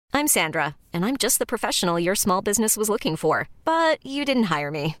I'm Sandra, and I'm just the professional your small business was looking for. But you didn't hire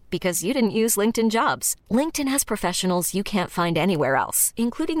me because you didn't use LinkedIn Jobs. LinkedIn has professionals you can't find anywhere else,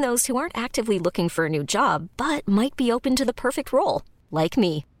 including those who aren't actively looking for a new job, but might be open to the perfect role, like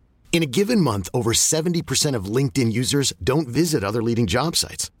me. In a given month, over 70% of LinkedIn users don't visit other leading job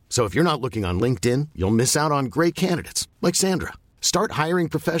sites. So if you're not looking on LinkedIn, you'll miss out on great candidates like Sandra. Start hiring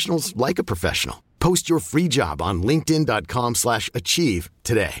professionals like a professional. Post your free job on linkedin.com/achieve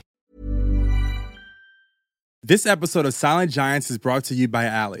today. This episode of Silent Giants is brought to you by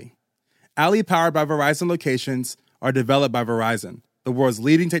Ally. Ally, powered by Verizon locations, are developed by Verizon, the world's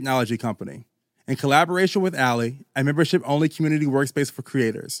leading technology company. In collaboration with Ally, a membership-only community workspace for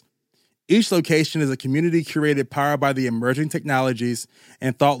creators. Each location is a community curated powered by the emerging technologies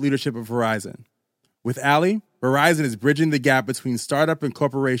and thought leadership of Verizon. With Ally, Verizon is bridging the gap between startup and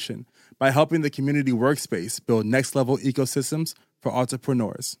corporation by helping the community workspace build next-level ecosystems for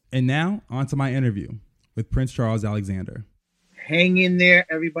entrepreneurs. And now, on to my interview with Prince Charles Alexander. Hang in there,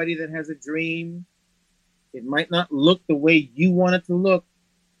 everybody that has a dream. It might not look the way you want it to look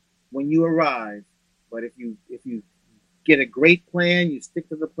when you arrive, but if you get a great plan, you stick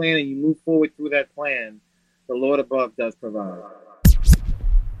to the plan, and you move forward through that plan, the Lord above does provide.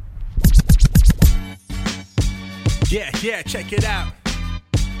 Yeah, check it out.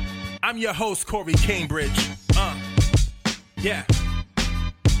 I'm your host, Corey Cambridge. Yeah.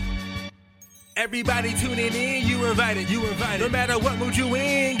 Everybody tuning in, you invited. No matter what mood you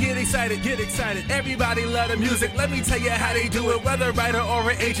in, get excited. Everybody love the music, let me tell you how they do it. Whether writer or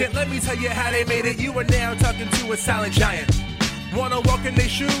an agent, let me tell you how they made it. You are now talking to a silent giant. Wanna walk in their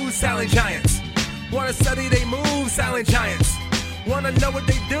shoes, silent giants. Wanna study they moves, silent giants. Wanna know what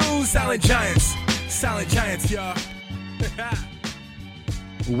they do, silent giants. Silent giants, y'all.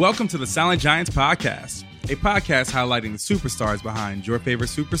 Welcome to the Silent Giants podcast, a podcast highlighting the superstars behind your favorite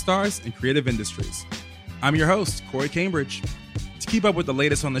superstars in creative industries. I'm your host, Corey Cambridge. To keep up with the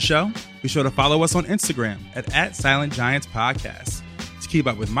latest on the show, be sure to follow us on Instagram at Silent Giants Podcast. To keep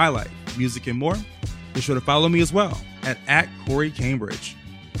up with my life, music, and more, be sure to follow me as well at Corey Cambridge.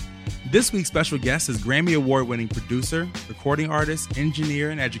 This week's special guest is Grammy Award-winning producer, recording artist, engineer,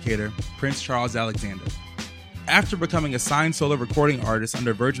 and educator, Prince Charles Alexander. After becoming a signed solo recording artist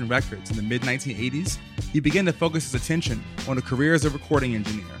under Virgin Records in the mid-1980s, he began to focus his attention on a career as a recording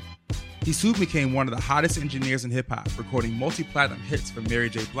engineer. He soon became one of the hottest engineers in hip-hop, recording multi-platinum hits for Mary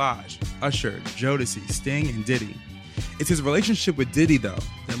J. Blige, Usher, Jodeci, Sting, and Diddy. It's his relationship with Diddy, though,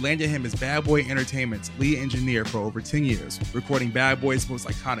 that landed him as Bad Boy Entertainment's lead engineer for over 10 years, recording Bad Boy's most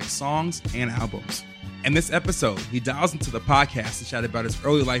iconic songs and albums. In this episode, he dials into the podcast to chat about his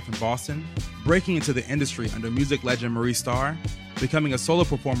early life in Boston, breaking into the industry under music legend Maurice Starr, becoming a solo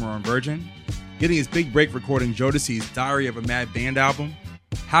performer on Virgin, getting his big break recording Jodeci's Diary of a Mad Band album,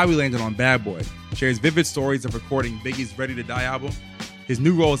 how he landed on Bad Boy, shares vivid stories of recording Biggie's Ready to Die album, his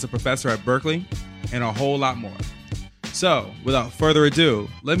new role as a professor at Berkeley, and a whole lot more. So, without further ado,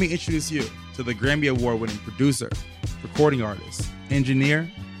 let me introduce you to the Grammy Award-winning producer, recording artist, engineer,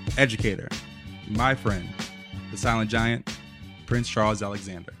 educator, my friend, the silent giant, Prince Charles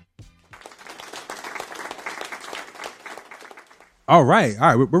Alexander. All right,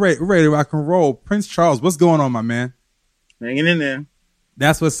 we're ready to rock and roll. Prince Charles, what's going on, my man? Hanging in there.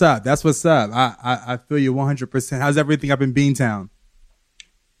 That's what's up. I feel you 100%. How's everything up in Beantown?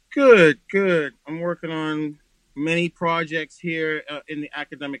 Good. I'm working on many projects here in the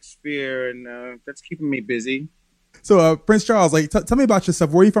academic sphere, and that's keeping me busy. So, Prince Charles, tell me about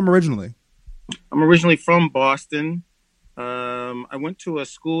yourself. Where are you from originally? I'm originally from Boston. I went to a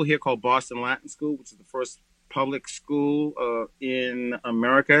school here called Boston Latin School, which is the first public school in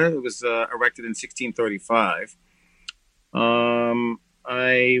America. It was erected in 1635.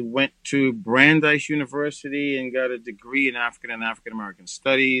 I went to Brandeis University and got a degree in African and African American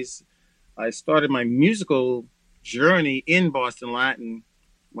Studies. I started my musical journey in Boston Latin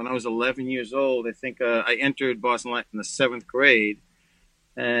when I was 11 years old. I think I entered Boston Latin in the 7th grade.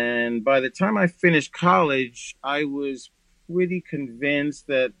 And by the time I finished college, I was pretty convinced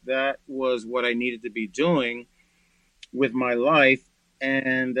that that was what I needed to be doing with my life,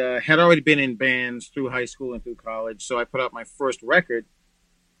 and had already been in bands through high school and through college. So I put out my first record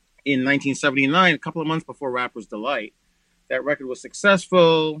in 1979, a couple of months before Rapper's Delight. That record was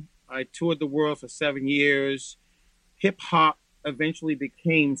successful. I toured the world for 7 years. Hip hop eventually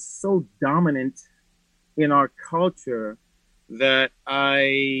became so dominant in our culture that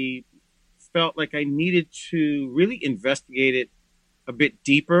I felt like I needed to really investigate it a bit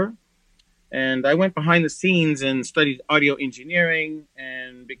deeper. And I went behind the scenes and studied audio engineering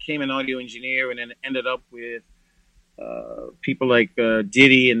and became an audio engineer, and then ended up with people like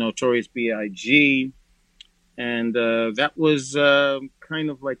Diddy and Notorious B.I.G. And that was kind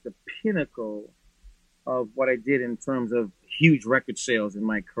of like the pinnacle of what I did in terms of huge record sales in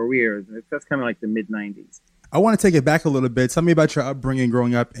my career. That's kind of like the mid-90s. I want to take it back a little bit. Tell me about your upbringing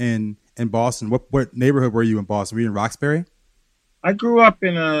growing up in Boston. What neighborhood were you in Boston? Were you in Roxbury? I grew up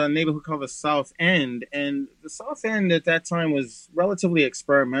in a neighborhood called the South End, and the South End at that time was relatively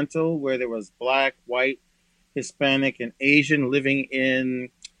experimental, where there was black, white, Hispanic, and Asian living in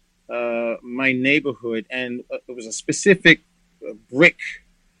my neighborhood, and it was a specific brick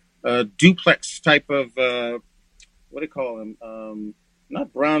duplex type of what do you call them?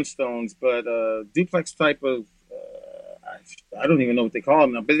 Not brownstones, but duplex type of I don't even know what they call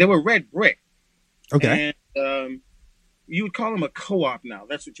them now, but they were red brick. Okay. And you would call them a co-op now.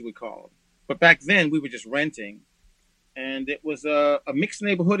 That's what you would call them. But back then we were just renting. And it was a mixed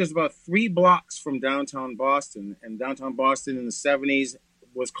neighborhood. It was about 3 blocks from downtown Boston. And downtown Boston in the 70s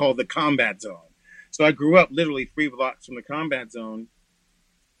was called the Combat Zone. So I grew up literally 3 blocks from the Combat Zone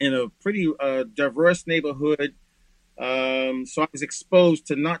in a pretty diverse neighborhood. So I was exposed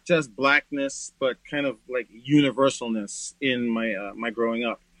to not just blackness, but kind of like universalness in my growing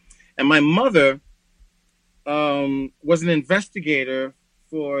up. And my mother was an investigator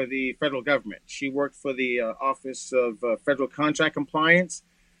for the federal government. She worked for the Office of Federal Contract Compliance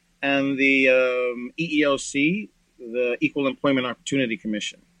and the EEOC, the Equal Employment Opportunity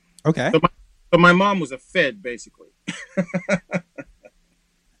Commission. Okay. So my mom was a Fed, basically.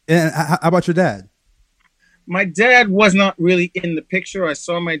 And how about your dad? My dad was not really in the picture. I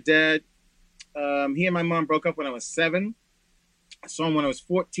saw my dad. He and my mom broke up when I was 7. I saw him when I was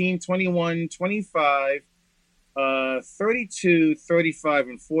 14, 21, 25, 32, 35,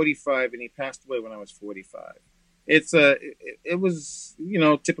 and 45, and he passed away when I was 45. It was,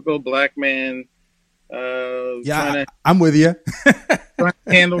 typical black man. I'm with you. Trying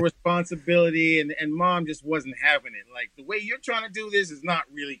to handle responsibility, and mom just wasn't having it. Like, the way you're trying to do this is not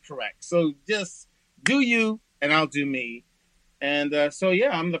really correct. So just do you, and I'll do me. And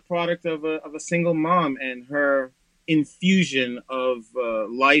I'm the product of a single mom and her infusion of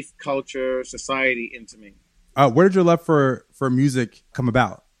life, culture, society into me. Where did your love for music come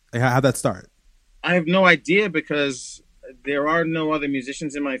about? Like, how'd that start? I have no idea, because there are no other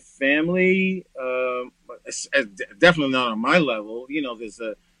musicians in my family. Definitely not on my level. There's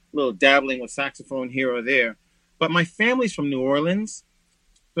a little dabbling with saxophone here or there. But my family's from New Orleans,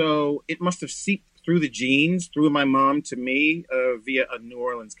 so it must have seeped through the genes, through my mom to me, via a New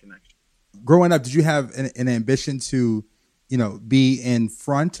Orleans connection. Growing up, did you have an ambition to, be in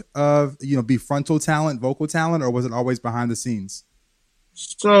front of, be frontal talent, vocal talent, or was it always behind the scenes?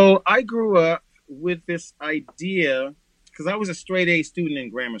 So I grew up with this idea, because I was a straight A student in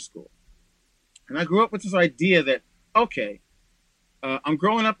grammar school. And I grew up with this idea that, okay, I'm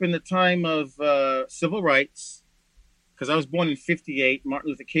growing up in the time of civil rights, because I was born in 58. Martin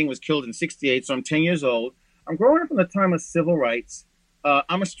Luther King was killed in 68, so I'm 10 years old. I'm growing up in the time of civil rights.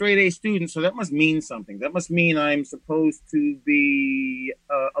 I'm a straight A student, so that must mean something. That must mean I'm supposed to be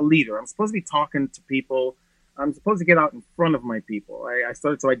a leader. I'm supposed to be talking to people. I'm supposed to get out in front of my people. I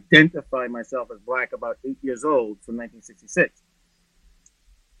started to identify myself as black about 8 years old, from 1966.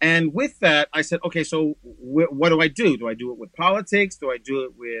 And with that, I said, okay, so what do I do? Do I do it with politics? Do I do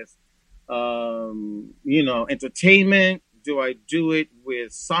it with, entertainment? Do I do it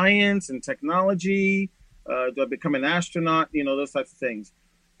with science and technology? Do I become an astronaut? Those types of things.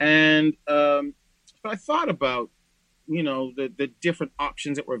 And so I thought about, the different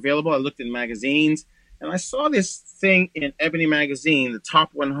options that were available. I looked in magazines, and I saw this thing in Ebony magazine, the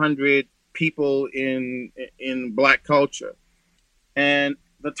top 100 people in black culture. And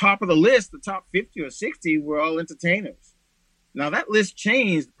the top of the list, the top 50 or 60, were all entertainers. Now, that list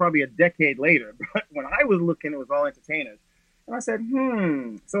changed probably a decade later, but when I was looking, it was all entertainers. And I said,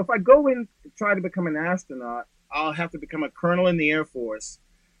 so if I go in to try to become an astronaut, I'll have to become a colonel in the Air Force.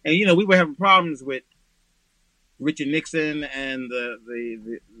 And, we were having problems with Richard Nixon and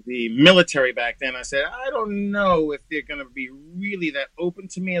the military back then. I said, I don't know if they're going to be really that open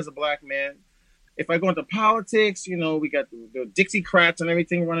to me as a black man. If I go into politics, we got the Dixiecrats and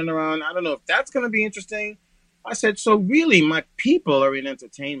everything running around. I don't know if that's going to be interesting. I said, so really, my people are in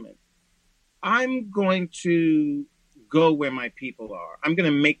entertainment. I'm going to go where my people are. I'm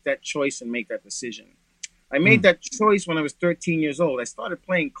going to make that choice and make that decision. I made that choice when I was 13 years old. I started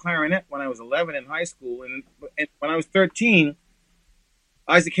playing clarinet when I was 11 in high school. And when I was 13,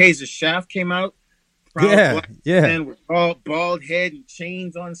 Isaac Hayes' Shaft came out. And with bald head and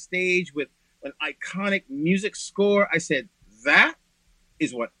chains on stage with an iconic music score. I said, that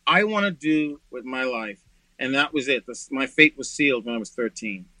is what I want to do with my life. And that was it. My fate was sealed when I was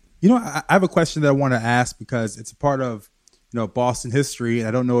 13. You know, I have a question that I want to ask because it's a part of, Boston history. And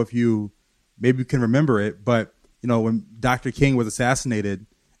I don't know if you maybe can remember it, but, when Dr. King was assassinated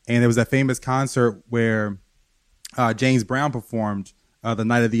and there was that famous concert where James Brown performed the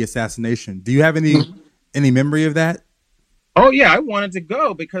night of the assassination. Do you have any memory of that? Oh, yeah, I wanted to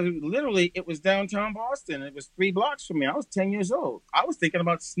go because literally it was downtown Boston. It was 3 blocks from me. I was 10 years old. I was thinking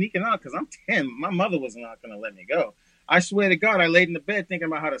about sneaking out because I'm 10. My mother was not going to let me go. I swear to God, I laid in the bed thinking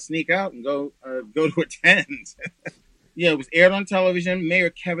about how to sneak out and go to attend. Yeah, it was aired on television. Mayor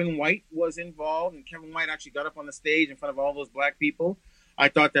Kevin White was involved, and Kevin White actually got up on the stage in front of all those black people. I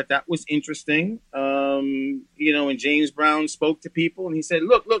thought that was interesting. And James Brown spoke to people, and he said,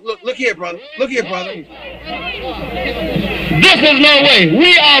 look here, brother. Look here, brother. This is no way.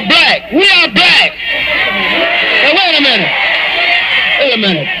 We are black. We are black. Now, wait a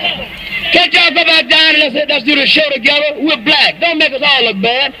minute. Can't y'all go back down and let's do the show together? We're black. Don't make us all look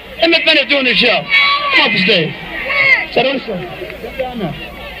bad. Let me finish doing the show. Come off the stage. Sit on the stage.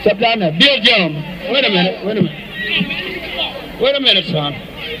 Step down there. Be a gentleman. Wait a minute, son.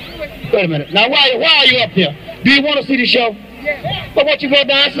 Wait a minute. Now, why are you up here? Do you want to see the show? But what you go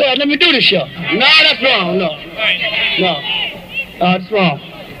downstairs, let me do the show. No, that's wrong. No, that's wrong.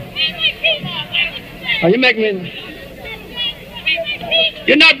 You make me...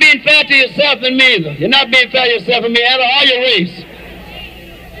 You're not being fair to yourself and me either. You're not being fair to yourself and me or your race.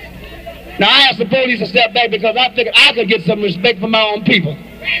 Now, I asked the police to step back because I figured I could get some respect from my own people.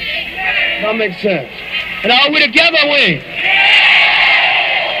 That makes sense. And are we together, we?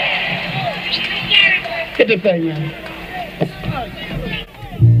 Get the thing, man.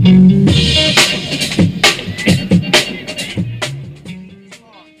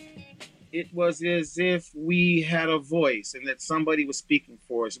 It was as if we had a voice and that somebody was speaking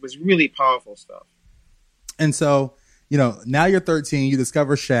for us. It was really powerful stuff. And so, now you're 13, you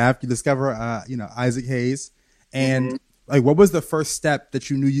discover Shaft, you discover, Isaac Hayes. And what was the first step that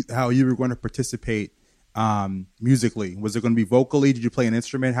you knew how you were going to participate musically? Was it going to be vocally? Did you play an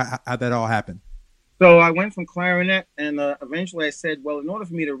instrument? How'd that all happen? So I went from clarinet, and eventually I said, well, in order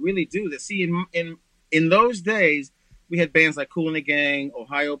for me to really do this, see, in those days, we had bands like Kool and the Gang,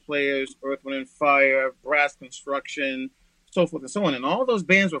 Ohio Players, Earth, Wind and Fire, Brass Construction, so forth and so on. And all those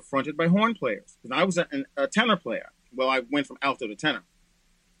bands were fronted by horn players. And I was a tenor player. Well, I went from alto to tenor.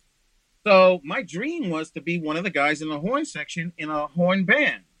 So my dream was to be one of the guys in the horn section in a horn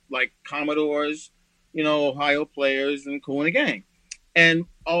band, like Commodores, Ohio Players, and Kool and the Gang. And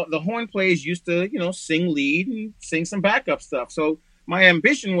all the horn players used to, sing lead and sing some backup stuff. So my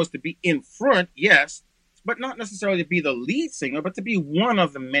ambition was to be in front, yes, but not necessarily to be the lead singer, but to be one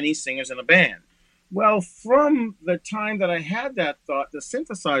of the many singers in a band. Well, from the time that I had that thought, the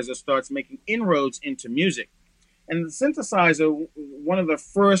synthesizer starts making inroads into music. And the synthesizer, one of the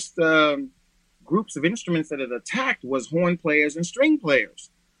first groups of instruments that it attacked was horn players and string players.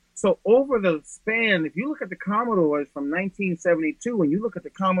 So over the span, if you look at the Commodores from 1972 and you look at the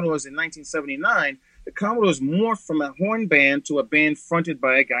Commodores in 1979, the Commodores morphed from a horn band to a band fronted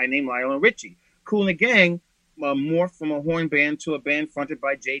by a guy named Lionel Richie. Kool and the Gang morphed from a horn band to a band fronted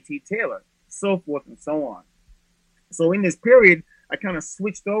by J.T. Taylor, so forth and so on. So in this period, I kind of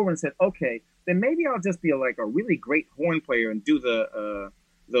switched over and said, okay, then maybe I'll just be a really great horn player and do the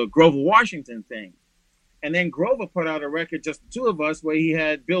Grover Washington thing. And then Grover put out a record, just the two of us, where he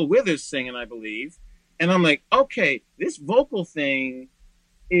had Bill Withers singing, I believe. And I'm like, okay, this vocal thing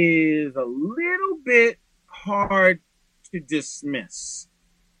is a little bit hard to dismiss.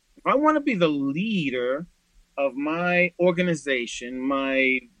 If I want to be the leader of my organization,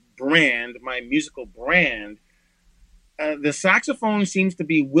 my brand, my musical brand, the saxophone seems to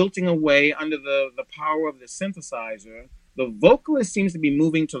be wilting away under the power of the synthesizer. The vocalist seems to be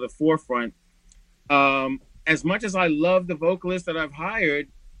moving to the forefront. As much as I love the vocalists that I've hired,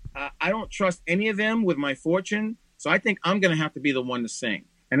 I don't trust any of them with my fortune. So I think I'm going to have to be the one to sing.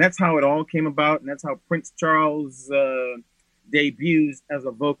 And that's how it all came about. And that's how Prince Charles debuts as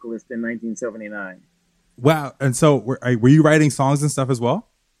a vocalist in 1979. Wow. And so were you writing songs and stuff as well?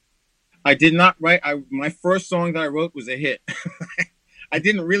 I did not write. My first song that I wrote was a hit. I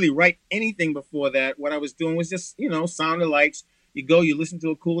didn't really write anything before that. What I was doing was just, sound alikes. You go, you listen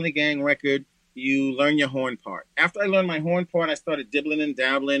to a Kool and the Gang record, you learn your horn part. After I learned my horn part, I started dibbling and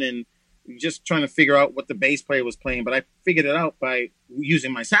dabbling and just trying to figure out what the bass player was playing. But I figured it out by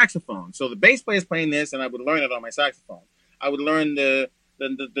using my saxophone. So the bass player is playing this, and I would learn it on my saxophone. I would learn the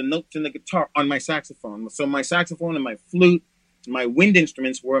notes in the guitar on my saxophone. So my saxophone and my flute, my wind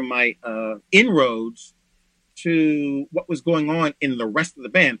instruments were my inroads to what was going on in the rest of the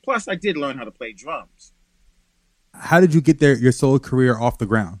band. Plus, I did learn how to play drums. how did you get your solo career off the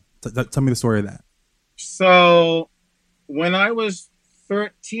ground? Tell me the story of that. So when I was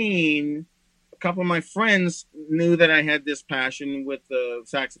 13, a couple of my friends knew that I had this passion with the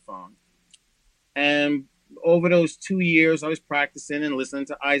saxophone. And over those 2 years, I was practicing and listening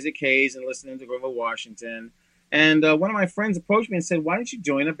to Isaac Hayes and listening to Grover Washington. And one of my friends approached me and said, "Why don't you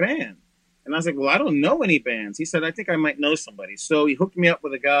join a band?" And I was like, "Well, I don't know any bands." He said, "I think I might know somebody." So he hooked me up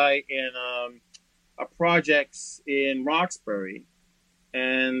with a guy in a projects in Roxbury.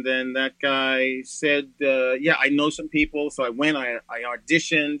 And then that guy said, "Yeah, I know some people." So I went, I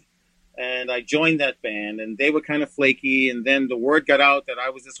auditioned, and I joined that band. And they were kind of flaky. And then the word got out that I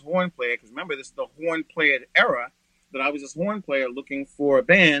was this horn player. Because remember, this is the horn player era, that I was this horn player looking for a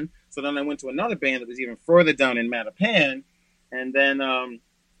band. So then I went to another band that was even further down in Mattapan. And then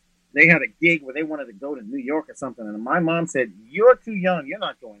they had a gig where they wanted to go to New York or something. And my mom said, "You're too young. You're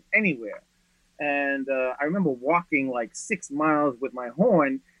not going anywhere." And I remember walking like 6 miles with my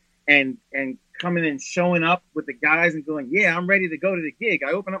horn and coming and showing up with the guys and going, "Yeah, I'm ready to go to the gig."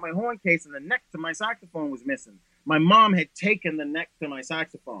 I opened up my horn case and the neck to my saxophone was missing. My mom had taken the neck to my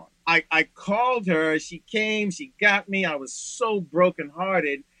saxophone. I called her. She came. She got me. I was so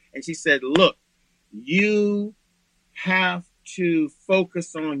brokenhearted. And she said, "Look, you have to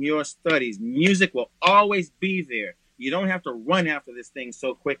focus on your studies. Music will always be there. You don't have to run after this thing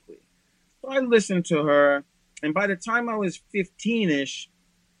so quickly." So I listened to her. And by the time I was 15-ish,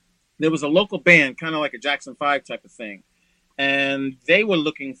 there was a local band, kind of like a Jackson 5 type of thing. And they were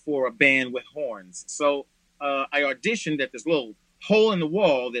looking for a band with horns. So I auditioned at this little hole in the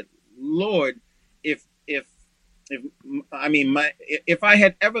wall that, Lord, if I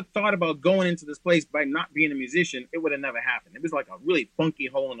had ever thought about going into this place by not being a musician, it would have never happened. It was like a really funky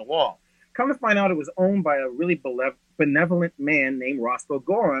hole in the wall. Come to find out, it was owned by a really benevolent man named Roscoe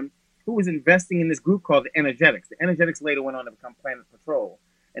Gorham, who was investing in this group called the Energetics. The Energetics later went on to become Planet Patrol,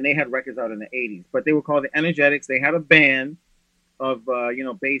 and they had records out in the 80s. But they were called the Energetics. They had a band of,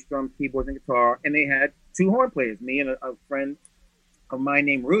 bass, drums, keyboards, and guitar, and they had 2 horn players, me and a friend of mine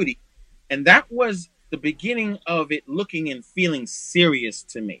named Rudy. And that was the beginning of it looking and feeling serious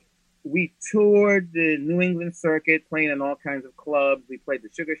to me. We toured the New England circuit, playing in all kinds of clubs. We played the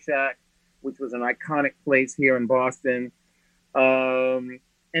Sugar Shack, which was an iconic place here in Boston.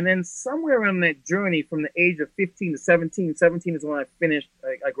 And then somewhere on that journey from the age of 15 to 17 is when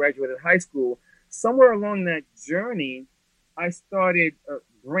I graduated high school. Somewhere along that journey, I started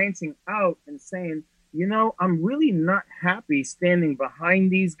branching out and saying, I'm really not happy standing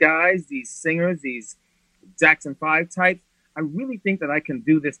behind these guys, these singers, these Jackson 5 types. I really think that I can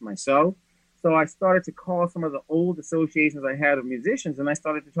do this myself. So I started to call some of the old associations I had of musicians, and I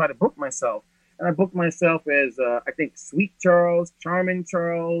started to try to book myself. And I booked myself as, I think, Sweet Charles, Charming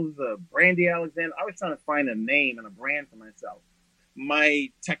Charles, Brandy Alexander. I was trying to find a name and a brand for myself. My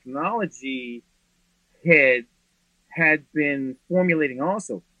technology head had been formulating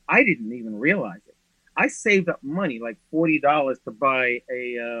also. I didn't even realize it. I saved up money, like $40, to buy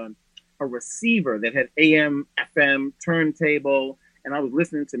a receiver that had AM, FM, turntable, and I was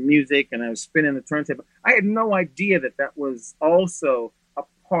listening to music and I was spinning the turntable. I had no idea that was also a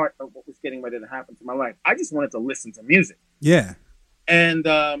part of what was getting ready to happen to my life. I just wanted to listen to music. Yeah. And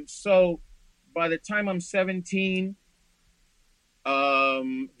so by the time I'm 17,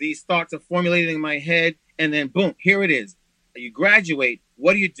 these thoughts are formulating in my head, and then boom, here it is. You graduate.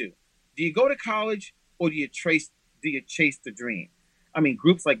 What do? Do you go to college, or do you chase the dream? I mean,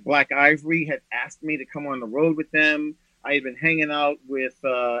 groups like Black Ivory had asked me to come on the road with them. I had been hanging out with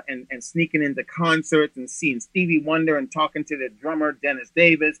and sneaking into concerts and seeing Stevie Wonder and talking to the drummer Dennis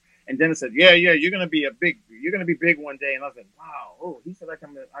Davis. And Dennis said, "Yeah, you're gonna be big one day." And I was like, "Wow, oh, he said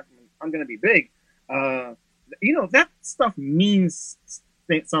I'm gonna be big." That stuff means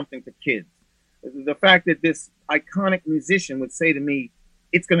something to kids. The fact that this iconic musician would say to me,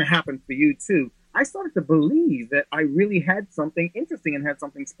 "It's gonna happen for you too." I started to believe that I really had something interesting and had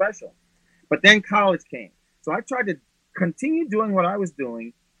something special. But then college came. So I tried to continue doing what I was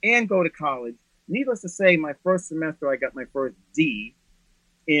doing and go to college. Needless to say, my first semester, I got my first D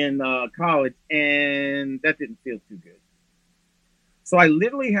in college, and that didn't feel too good. So I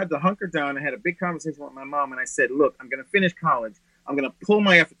literally had to hunker down. I had a big conversation with my mom, and I said, "Look, I'm going to finish college. I'm going to pull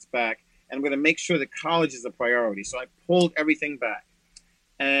my efforts back, and I'm going to make sure that college is a priority." So I pulled everything back.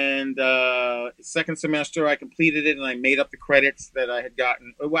 And second semester, I completed it, and I made up the credits that I had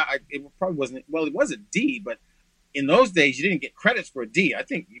gotten. Well, it probably wasn't. Well, it was a D, but in those days, you didn't get credits for a D. I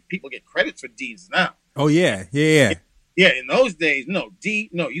think people get credits for Ds now. Oh yeah. Yeah. In those days, no D.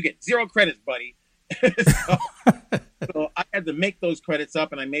 No, you get 0 credits, buddy. so I had to make those credits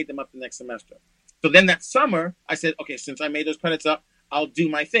up, and I made them up the next semester. So then that summer, I said, okay, since I made those credits up, I'll do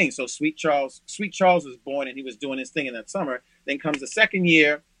my thing. So Sweet Charles was born, and he was doing his thing in that summer. Then comes the second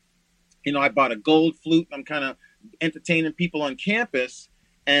year. You know, I bought a gold flute. I'm kind of entertaining people on campus.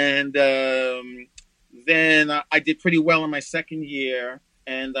 And then I did pretty well in my second year.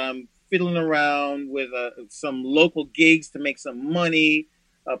 And I'm fiddling around with some local gigs to make some money,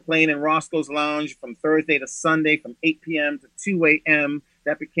 playing in Roscoe's Lounge from Thursday to Sunday from 8 p.m. to 2 a.m.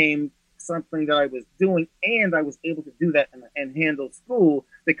 That became something that I was doing, and I was able to do that and handle school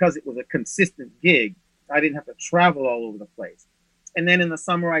because it was a consistent gig. I didn't have to travel all over the place. And then in the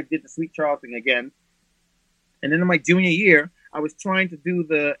summer, I did the Sweet Charles thing again. And then in my junior year, I was trying to do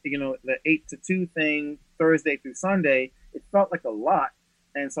the 8 to 2 thing Thursday through Sunday. It felt like a lot.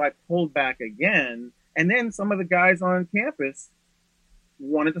 And so I pulled back again. And then some of the guys on campus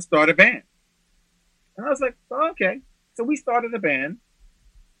wanted to start a band. And I was like, oh, okay. So we started a band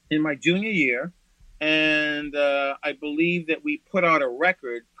in my junior year. And I believe that we put out a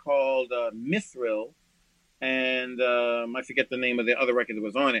record called Mithril. And I forget the name of the other record that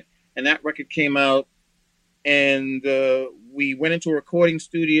was on it. And that record came out. And we went into a recording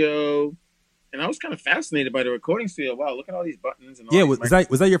studio. And I was kind of fascinated by the recording studio. Wow, look at all these buttons. And all was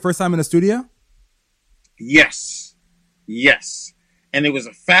that your first time in a studio? Yes. And it was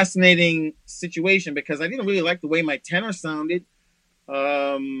a fascinating situation because I didn't really like the way my tenor sounded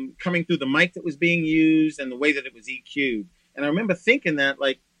coming through the mic that was being used and the way that it was EQ'd. And I remember thinking that,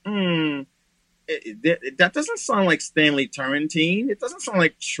 like, that doesn't sound like Stanley Turrentine. It doesn't sound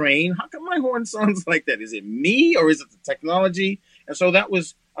like Train. How come my horn sounds like that? Is it me or is it the technology? And so that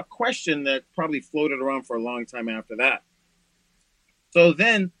was a question that probably floated around for a long time after that. So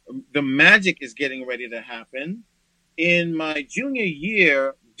then the magic is getting ready to happen. In my junior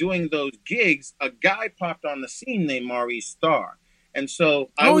year, doing those gigs, a guy popped on the scene named Maurice Starr. And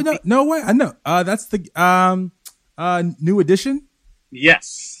so no way. I know. That's the New Edition?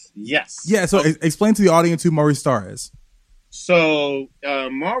 Yes. Yeah, so explain to the audience who Maurice Starr is. So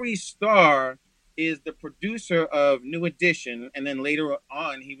Maurice Starr is the producer of New Edition, and then later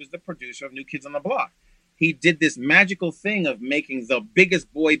on, he was the producer of New Kids on the Block. He did this magical thing of making the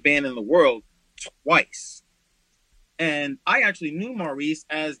biggest boy band in the world twice. And I actually knew Maurice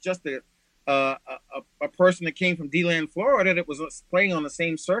as just a person that came from D-Land, Florida, that was playing on the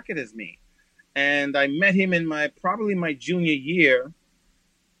same circuit as me. And I met him in probably my junior year.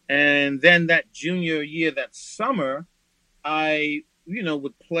 And then that junior year, that summer, I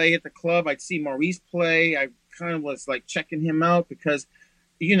would play at the club. I'd see Maurice play. I kind of was like checking him out because,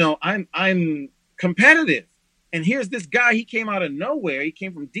 I'm competitive. And here's this guy, he came out of nowhere. He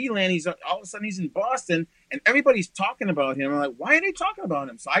came from D-Land. All of a sudden he's in Boston and everybody's talking about him. I'm like, why are they talking about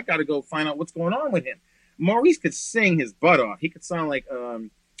him? So I got to go find out what's going on with him. Maurice could sing his butt off. He could sound like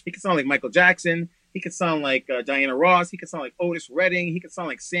Michael Jackson. He could sound like Diana Ross. He could sound like Otis Redding. He could sound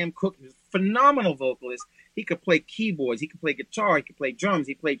like Sam Cooke. He was a phenomenal vocalist. He could play keyboards. He could play guitar. He could play drums.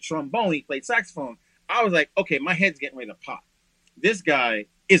 He played trombone. He played saxophone. I was like, okay, my head's getting ready to pop. This guy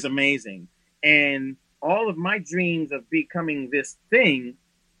is amazing. And all of my dreams of becoming this thing,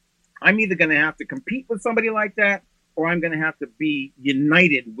 I'm either going to have to compete with somebody like that or I'm going to have to be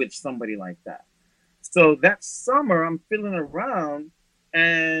united with somebody like that. So that summer, I'm fiddling around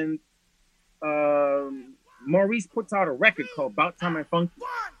and Maurice puts out a record called About Time I Funked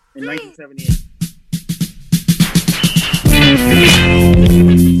in 1978.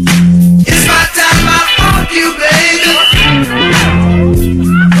 It's my time I funk you, baby.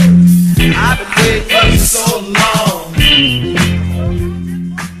 I've been waiting for you so long.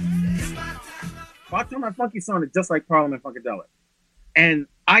 About Time I Funk You sounded just like Parliament Funkadelic. And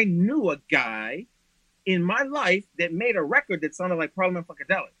I knew a guy in my life that made a record that sounded like Parliament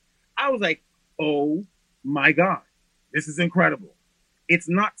Funkadelic. I was like, oh my God, this is incredible. It's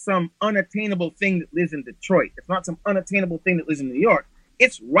not some unattainable thing that lives in Detroit. It's not some unattainable thing that lives in New York.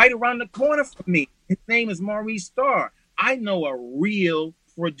 It's right around the corner from me. His name is Maurice Starr. I know a real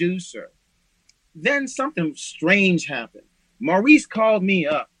producer. Then something strange happened. Maurice called me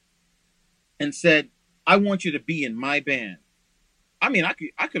up and said, I want you to be in my band. I mean, I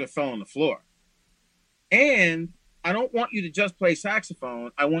could have fell on the floor. And I don't want you to just play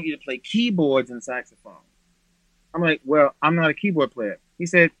saxophone. I want you to play keyboards and saxophone. I'm like, well, I'm not a keyboard player. He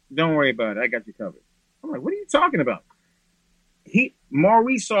said, don't worry about it. I got you covered. I'm like, what are you talking about?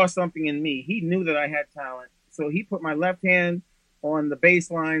 Maurice saw something in me. He knew that I had talent. So he put my left hand on the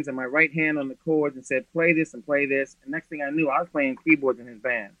bass lines and my right hand on the chords and said, play this and play this. And next thing I knew, I was playing keyboards in his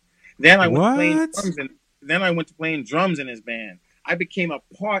band. Then I went to playing drums in his band. I became a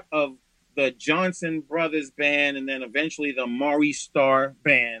part of the Johnson Brothers band and then eventually the Maurice Starr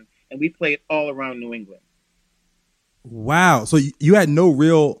band. and we played all around New England. Wow. So you had no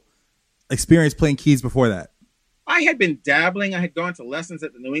real experience playing keys before that? I had been dabbling. I had gone to lessons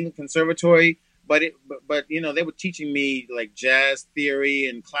at the New England Conservatory, but you know, they were teaching me like jazz theory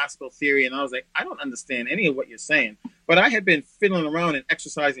and classical theory, and I was like, I don't understand any of what you're saying. But I had been fiddling around and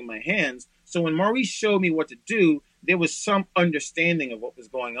exercising my hands. So when Maurice showed me what to do, there was some understanding of what was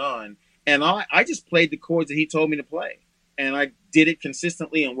going on. And I just played the chords that he told me to play. And I did it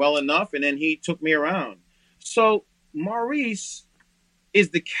consistently and well enough, and then he took me around. So Maurice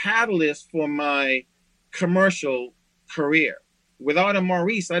is the catalyst for my commercial career. Without a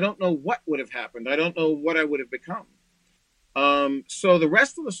Maurice, I don't know what would have happened. I don't know what I would have become. So the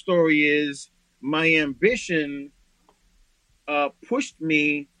rest of the story is my ambition pushed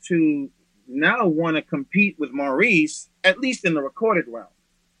me to now want to compete with Maurice, at least in the recorded realm.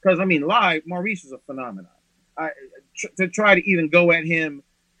 Because, I mean, live, Maurice is a phenomenon. To try to even go at him,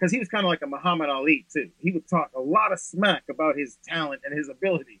 because he was kind of like a Muhammad Ali, too. He would talk a lot of smack about his talent and his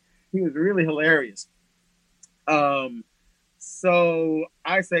ability. He was really hilarious. So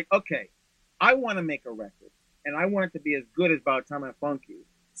I said, okay, I want to make a record, and I want it to be as good as About Time I Funk You.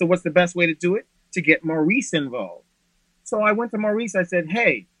 So what's the best way to do it? To get Maurice involved. So I went to Maurice. I said,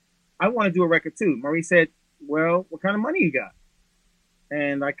 hey, I want to do a record, too. Maurice said, well, what kind of money you got?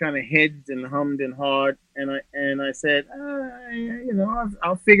 And I kind of hedged and hummed and hawed, and I said, you know,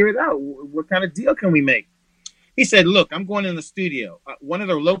 I'll figure it out. What kind of deal can we make? He said, look, I'm going in the studio. One of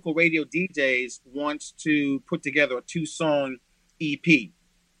the local radio DJs wants to put together a 2-song EP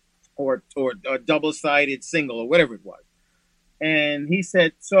or a double-sided single or whatever it was. And he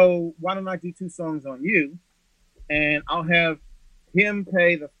said, so why don't I do 2 songs on you, and I'll have him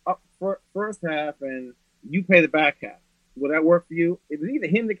pay the first half and you pay the back half. Will that work for you? It was either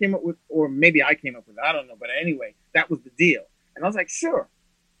him that came up with, or maybe I came up with it. I don't know. But anyway, that was the deal. And I was like, sure.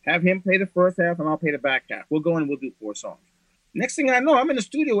 Have him pay the first half and I'll pay the back half. We'll go and we'll do 4 songs. Next thing I know, I'm in the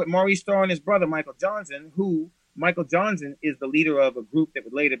studio with Maurice Starr and his brother, Michael Johnson, who Michael Johnson is the leader of a group that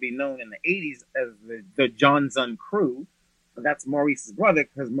would later be known in the 80s as the Johnson Crew. And that's Maurice's brother,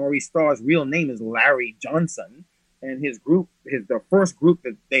 because Maurice Starr's real name is Larry Johnson. And his group, the first group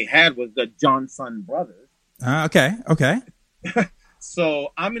that they had was the Johnson Brothers. Okay.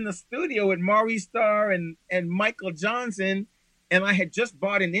 So I'm in the studio with Maurice Starr and Michael Johnson, and I had just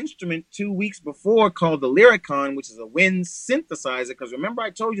bought an instrument 2 weeks before called the Lyricon, which is a wind synthesizer, because remember I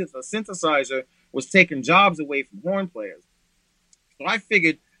told you that the synthesizer was taking jobs away from horn players. So I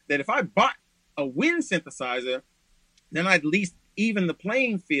figured that if I bought a wind synthesizer, then I'd at least even the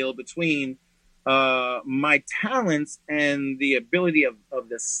playing field between my talents and the ability of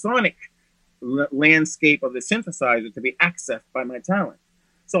the sonic landscape of the synthesizer to be accessed by my talent.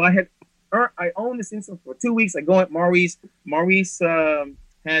 So I owned this instrument for 2 weeks. I go at Maurice. Maurice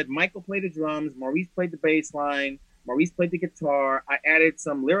had Michael play the drums. Maurice played the bass line. Maurice played the guitar. I added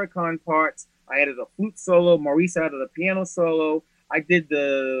some Lyricon parts. I added a flute solo. Maurice added a piano solo. I did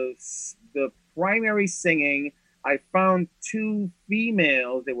the primary singing. I found 2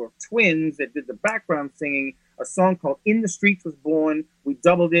 females. They were twins that did the background singing. A song called In the Streets was born. We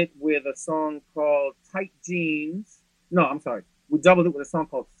doubled it with a song called Tight Jeans. No, I'm sorry. We doubled it with a song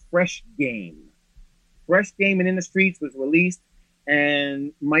called Fresh Game. Fresh Game and In the Streets was released,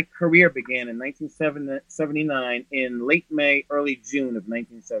 and my career began in 1979, in late May, early June of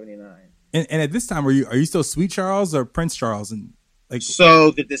 1979. And at this time, are you still Sweet Charles or Prince Charles? And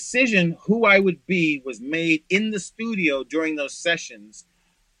so the decision who I would be was made in the studio during those sessions,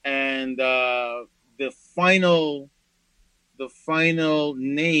 and the final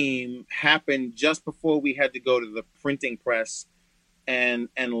name happened just before we had to go to the printing press and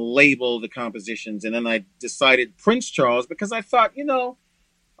label the compositions. And then I decided Prince Charles, because I thought, you know,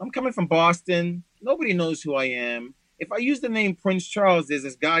 I'm coming from Boston. Nobody knows who I am. If I use the name Prince Charles, there's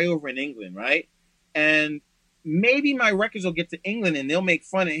this guy over in England, right? And maybe my records will get to England and they'll make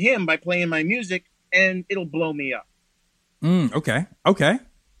fun of him by playing my music, and it'll blow me up. Okay.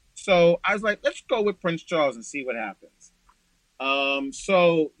 So I was like, let's go with Prince Charles and see what happens.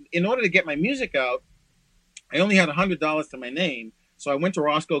 So in order to get my music out, I only had $100 to my name. So I went to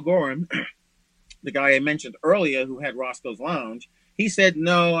Roscoe Gorham, the guy I mentioned earlier who had Roscoe's Lounge. He said,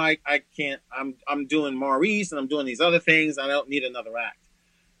 no, I can't. I'm doing Maurice and I'm doing these other things. I don't need another act.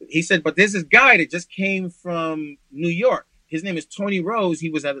 He said, but there's this guy that just came from New York. His name is Tony Rose. He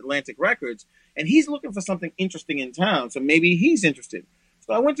was at Atlantic Records, and he's looking for something interesting in town. So maybe he's interested.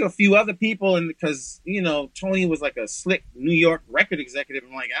 So I went to a few other people, and because, you know, Tony was like a slick New York record executive,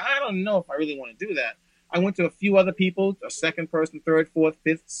 I'm like, I don't know if I really want to do that. I went to a few other people, a second person, third, fourth,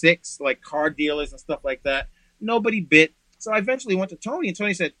 fifth, sixth, like car dealers and stuff like that. Nobody bit. So I eventually went to Tony, and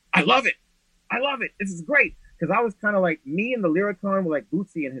Tony said, I love it. This is great. Because I was kind of like, me and the Lyricon were like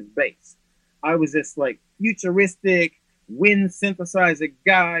Bootsy and his bass. I was this like futuristic wind synthesizer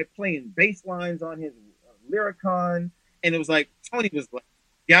guy playing bass lines on his Lyricon. And it was like, Tony was like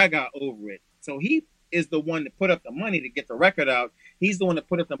gaga over it. So he is the one that put up the money to get the record out. He's the one that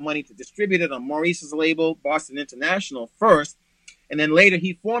put up the money to distribute it on Maurice's label, Boston International, first. And then later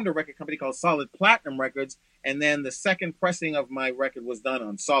he formed a record company called Solid Platinum Records. And then the second pressing of my record was done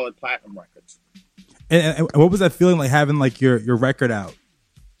on Solid Platinum Records. And what was that feeling like having like your record out?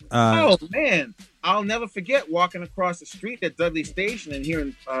 Oh man, I'll never forget walking across the street at Dudley Station and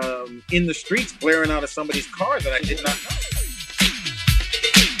hearing In the Streets blaring out of somebody's car that I did not know.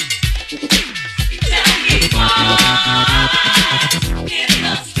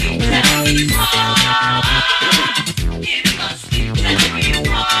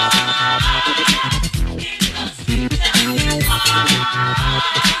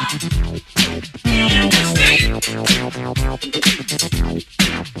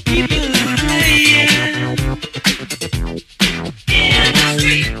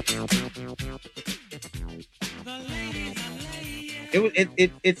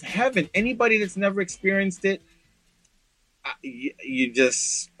 It's heaven. Anybody that's never experienced it,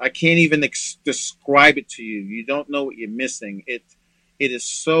 I can't even describe it to you. You don't know what you're missing. It is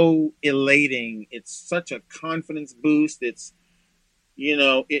so elating. It's such a confidence boost. It's,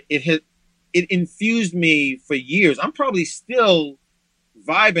 it infused me for years. I'm probably still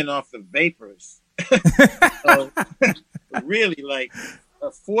vibing off the vapors. So, really, like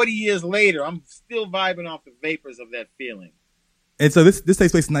 40 years later, I'm still vibing off the vapors of that feeling. And so this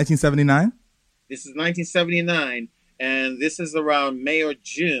takes place in 1979? This is 1979, and this is around May or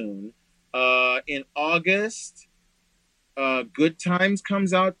June. In August, Good Times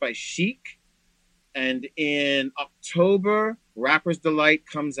comes out by Chic. And in October, Rapper's Delight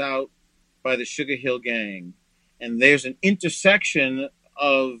comes out by the Sugar Hill Gang. And there's an intersection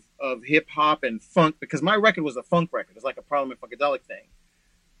of hip-hop and funk, because my record was a funk record. It's like a Parliament Funkadelic thing.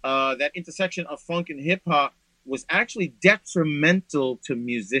 That intersection of funk and hip-hop was actually detrimental to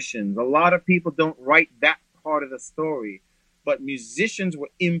musicians. A lot of people don't write that part of the story, but musicians were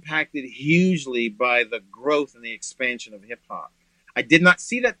impacted hugely by the growth and the expansion of hip-hop. I did not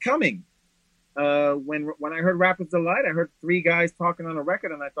see that coming. When I heard Rapper's Delight, I heard three guys talking on a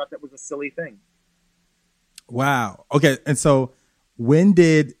record, and I thought that was a silly thing. Wow. Okay, and so when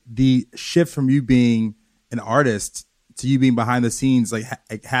did the shift from you being an artist to you being behind the scenes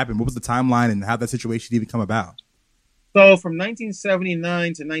happen? What was the timeline, and how that situation even come about? So from 1979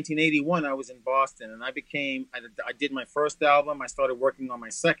 to 1981, I was in Boston, and I did my first album. I started working on my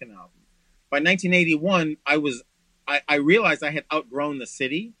second album. By 1981, I realized I had outgrown the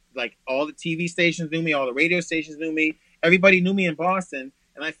city. Like, all the TV stations knew me, all the radio stations knew me, everybody knew me in Boston,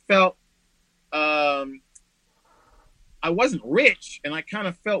 and I felt I wasn't rich, and I kind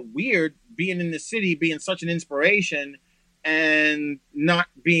of felt weird being in the city, being such an inspiration, and not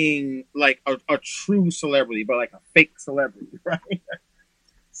being like a true celebrity, but like a fake celebrity, right?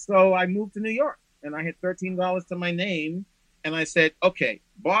 So I moved to New York, and I had $13 to my name, and I said, okay,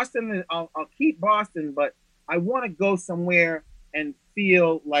 Boston, I'll keep Boston, but I want to go somewhere and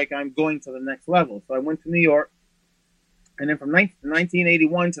feel like I'm going to the next level. So I went to New York, and then from 1981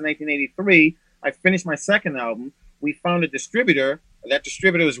 to 1983, I finished my second album. We found a distributor. That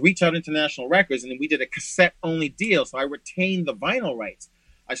distributor was Reach Out International Records, and then we did a cassette-only deal, so I retained the vinyl rights.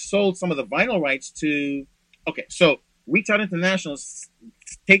 I sold some of the vinyl rights to... Okay, so Reach Out International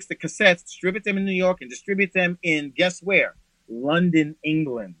takes the cassettes, distribute them in New York, and distribute them in, guess where? London,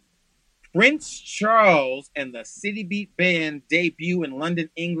 England. Prince Charles and the City Beat Band debut in London,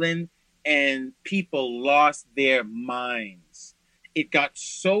 England, and people lost their minds. It got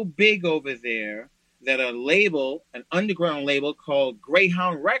so big over there that a label, an underground label called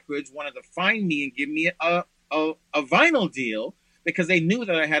Greyhound Records, wanted to find me and give me a vinyl deal because they knew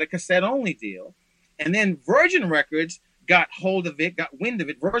that I had a cassette-only deal. And then Virgin Records got hold of it, got wind of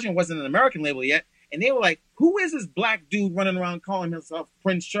it. Virgin wasn't an American label yet. And they were like, who is this black dude running around calling himself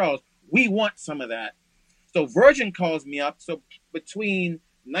Prince Charles? We want some of that. So Virgin calls me up. So between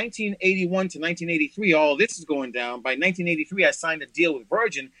 1981 to 1983, all this is going down. By 1983, I signed a deal with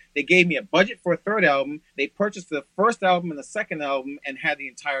Virgin. They gave me a budget for a third album. They purchased the first album and the second album and had the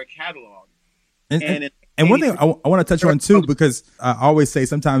entire catalog. And one thing I want to touch on too, because I always say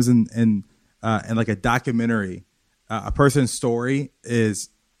sometimes in like a documentary, a person's story is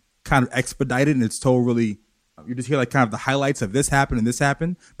kind of expedited and it's told really. You just hear like kind of the highlights of this happened and this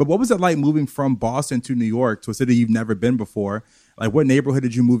happened. But what was it like moving from Boston to New York, to a city you've never been before? Like, what neighborhood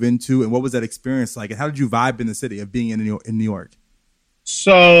did you move into, and what was that experience like? And how did you vibe in the city of being in New York?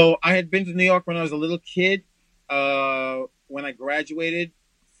 So I had been to New York when I was a little kid. When I graduated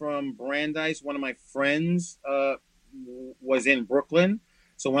from Brandeis, one of my friends was in Brooklyn.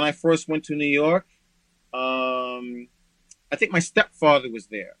 So when I first went to New York, I think my stepfather was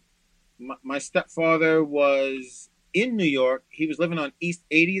there. My stepfather was in New York. He was living on East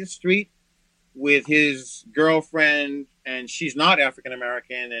 80th Street with his girlfriend, and she's not African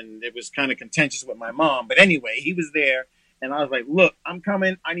American, and it was kind of contentious with my mom. But anyway, he was there, and I was like, look, I'm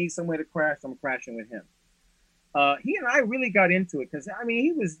coming. I need somewhere to crash. I'm crashing with him. He and I really got into it because, I mean,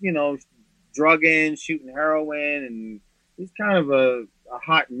 he was, drugging, shooting heroin, and he's kind of a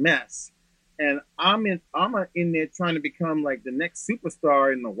hot mess. And I'm in there trying to become like the next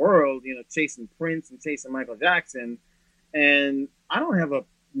superstar in the world, chasing Prince and chasing Michael Jackson. And I don't have a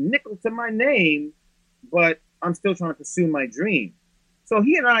nickel to my name, but I'm still trying to pursue my dream. So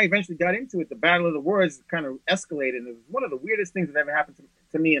he and I eventually got into it. The battle of the words kind of escalated. And it was one of the weirdest things that ever happened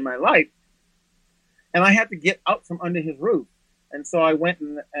to me in my life. And I had to get out from under his roof. And so I went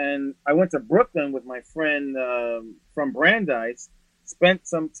and I went to Brooklyn with my friend from Brandeis, spent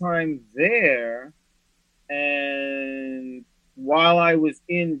some time there. And while I was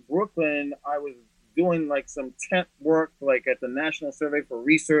in Brooklyn, I was doing like some temp work, like at the National Survey for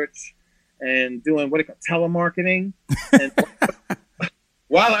Research, and doing what they call telemarketing. And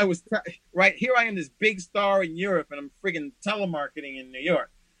while I was right here, I am this big star in Europe, and I'm friggin' telemarketing in New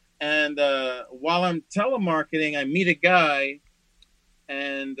York. And while I'm telemarketing, I meet a guy,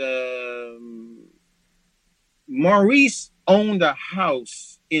 and Maurice owned a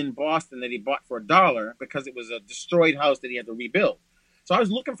house in Boston that he bought for $1 because it was a destroyed house that he had to rebuild. So I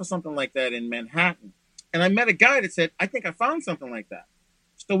was looking for something like that in Manhattan. And I met a guy that said, I think I found something like that.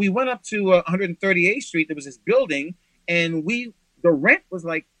 So we went up to 138th Street. There was this building, and the rent was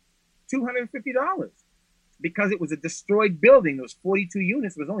like $250 because it was a destroyed building. There was 42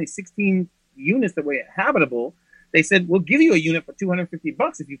 units. There was only 16 units that were habitable. They said, we'll give you a unit for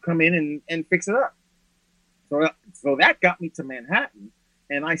 $250 if you come in and fix it up. So that got me to Manhattan.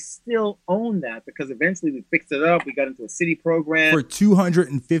 And I still own that because eventually we fixed it up. We got into a city program. For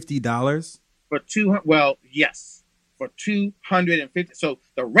 $250? Yes. For $250. So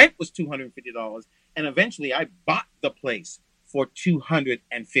the rent was $250. And eventually I bought the place for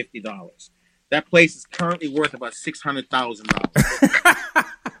 $250. That place is currently worth about $600,000.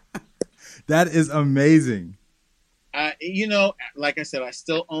 That is amazing. Like I said, I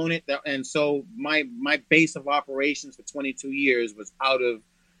still own it. And so my base of operations for 22 years was out of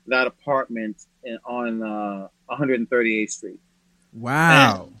that apartment on 138th Street.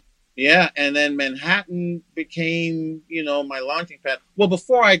 Wow. And then Manhattan became, my launching pad. Well,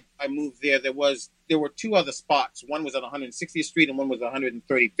 before I moved there were two other spots. One was on 160th Street and one was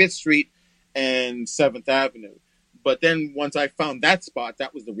 135th Street and 7th Avenue. But then once I found that spot,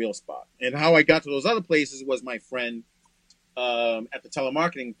 that was the real spot. And how I got to those other places was my friend at the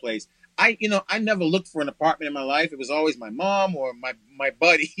telemarketing place. I never looked for an apartment in my life. It was always my mom or my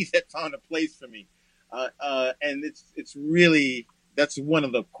buddy that found a place for me. And it's really, that's one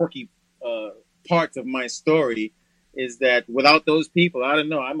of the quirky parts of my story, is that without those people, I don't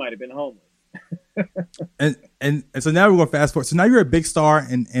know, I might have been homeless. and so now we're going to fast forward. So now you're a big star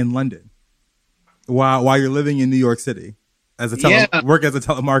in London while you're living in New York City as work as a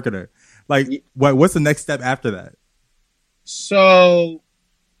telemarketer. Like, what's the next step after that? So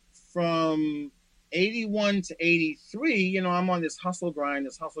from 81 to 83, I'm on this hustle grind.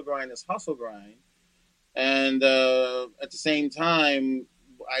 And at the same time,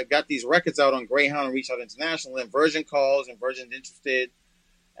 I got these records out on Greyhound and Reach Out International, and Virgin calls and Virgin's interested.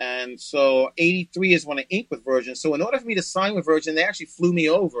 And so 83 is when I inked with Virgin. So in order for me to sign with Virgin, they actually flew me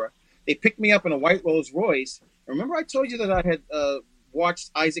over. They picked me up in a white Rolls Royce. Remember I told you that I had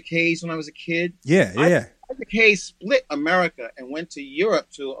watched Isaac Hayes when I was a kid? Yeah. Isaac Hayes split America and went to Europe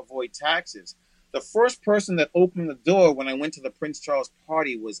to avoid taxes. The first person that opened the door when I went to the Prince Charles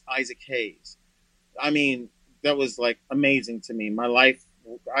party was Isaac Hayes. I mean, that was like amazing to me. My life,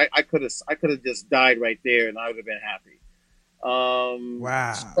 I could have just died right there and I would have been happy.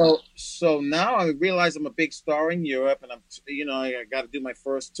 Wow. So now I realize I'm a big star in Europe, and I got to do my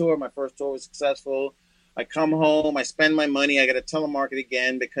first tour. My first tour was successful. I come home, I spend my money. I got to telemarket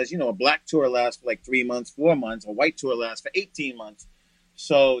again because, a black tour lasts for like 3 months, 4 months. A white tour lasts for 18 months.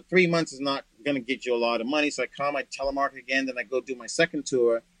 So 3 months is not going to get you a lot of money. So I come, I telemarket again, then I go do my second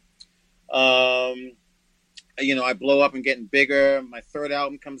tour. I blow up and getting bigger. My third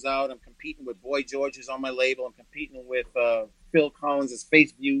album comes out. I'm competing with Boy George, who's on my label. I'm competing with Phil Collins'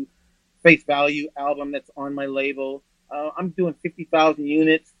 Face Value album that's on my label. I'm doing 50,000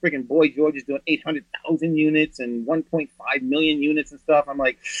 units. Freaking Boy George is doing 800,000 units and 1.5 million units and stuff. I'm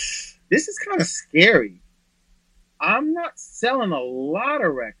like, this is kind of scary. I'm not selling a lot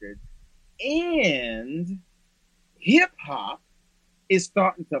of records, and hip hop is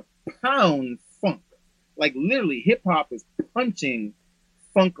starting to pound funk. Like literally, hip hop is punching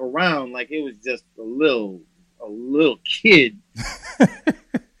funk around like it was just a little kid.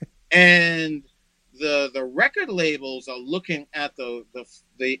 And the record labels are looking at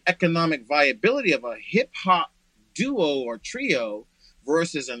the economic viability of a hip hop duo or trio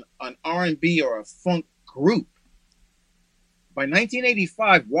versus an R&B or a funk group. By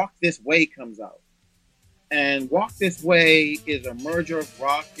 1985, Walk This Way comes out. And Walk This Way is a merger of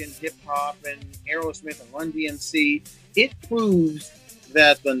rock and hip hop and Aerosmith and Run DMC. It proves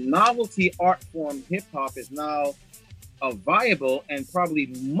that the novelty art form hip hop is now viable and probably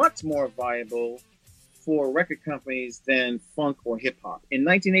much more viable for record companies than funk or hip hop. In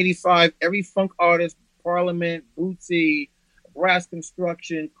 1985, every funk artist, Parliament, Bootsy, Brass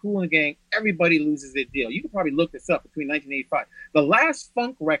Construction, Kool and Gang, everybody loses their deal. You can probably look this up between 1985. The last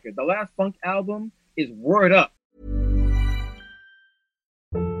funk record, the last funk album is Word Up.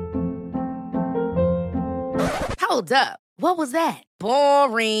 Hold up. What was that?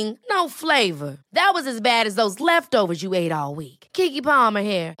 Boring. No flavor. That was as bad as those leftovers you ate all week. Keke Palmer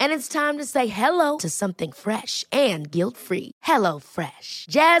here, and it's time to say hello to something fresh and guilt-free. Hello Fresh.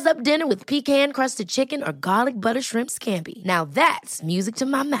 Jazz up dinner with pecan-crusted chicken or garlic butter shrimp scampi. Now that's music to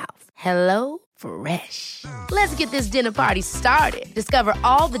my mouth. Hello Fresh. Let's get this dinner party started. Discover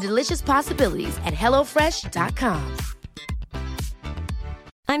all the delicious possibilities at HelloFresh.com.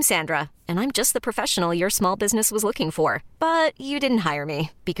 I'm Sandra, and I'm just the professional your small business was looking for. But you didn't hire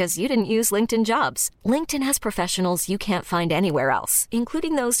me because you didn't use LinkedIn Jobs. LinkedIn has professionals you can't find anywhere else,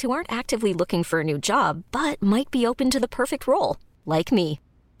 including those who aren't actively looking for a new job, but might be open to the perfect role, like me.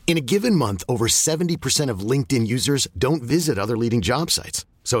 In a given month, over 70% of LinkedIn users don't visit other leading job sites.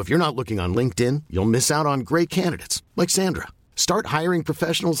 So if you're not looking on LinkedIn, you'll miss out on great candidates like Sandra. Start hiring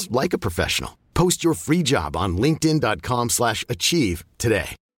professionals like a professional. Post your free job on linkedin.com/achieve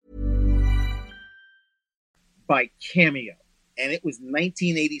today. By Cameo. And it was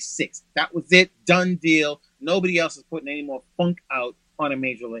 1986. That was it. Done deal. Nobody else is putting any more funk out on a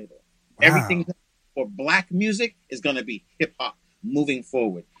major label. Wow. Everything for black music is going to be hip-hop moving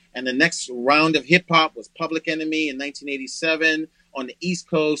forward. And the next round of hip-hop was Public Enemy in 1987 on the East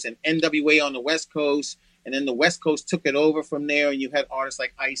Coast and NWA on the West Coast. And then the West Coast took it over from there, and you had artists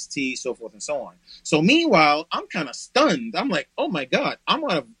like Ice-T, so forth and so on. So meanwhile, I'm kind of stunned. I'm like, oh, my God, I'm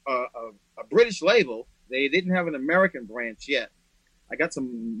on a British label. They didn't have an American branch yet. I got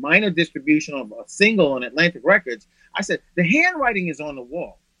some minor distribution of a single on Atlantic Records. I said, the handwriting is on the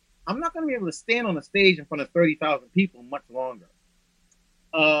wall. I'm not going to be able to stand on a stage in front of 30,000 people much longer.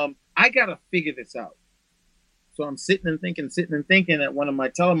 I got to figure this out. So I'm sitting and thinking at one of my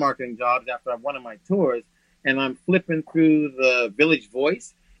telemarketing jobs after one of my tours, and I'm flipping through the Village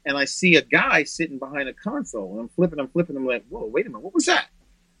Voice, and I see a guy sitting behind a console. And I'm flipping. I'm like, whoa, wait a minute, what was that?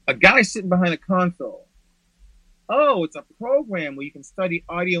 A guy sitting behind a console. Oh, it's a program where you can study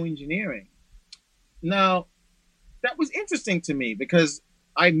audio engineering. Now, that was interesting to me because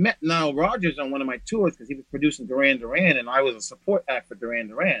I met Nile Rodgers on one of my tours because he was producing Duran Duran, and I was a support act for Duran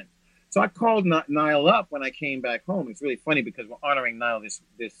Duran. So I called Nile up when I came back home. It's really funny because we're honoring Nile this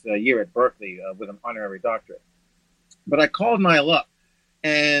year at Berkeley with an honorary doctorate. But I called Nile up,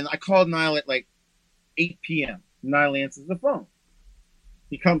 and I called Nile at like 8 p.m. Nile answers the phone.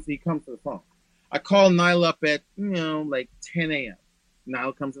 He comes to the phone. I call Nile up at, like 10 a.m.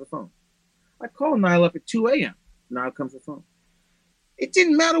 Nile comes to the phone. I call Nile up at 2 a.m. Nile comes to the phone. It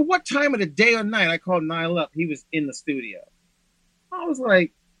didn't matter what time of the day or night I called Nile up. He was in the studio. I was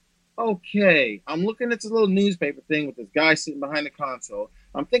like, okay. I'm looking at this little newspaper thing with this guy sitting behind the console.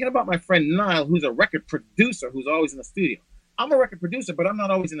 I'm thinking about my friend Nile, who's a record producer who's always in the studio. I'm a record producer, but I'm not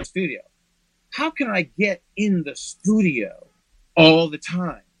always in the studio. How can I get in the studio all the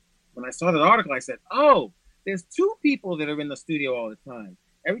time? When I saw that article, I said, oh, there's two people that are in the studio all the time.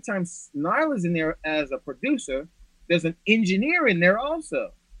 Every time Nile is in there as a producer, there's an engineer in there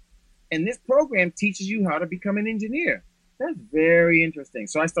also. And this program teaches you how to become an engineer. That's very interesting.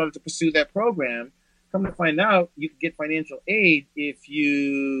 So I started to pursue that program. Come to find out, you could get financial aid if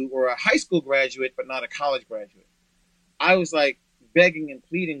you were a high school graduate, but not a college graduate. I was like begging and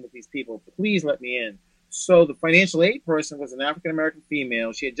pleading with these people, please let me in. So the financial aid person was an African-American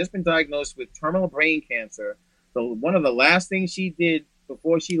female. She had just been diagnosed with terminal brain cancer. So one of the last things she did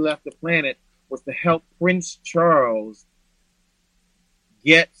before she left the planet was to help Prince Charles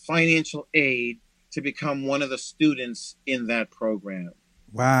get financial aid to become one of the students in that program.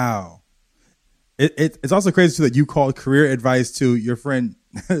 Wow. It's also crazy too that you called career advice to your friend.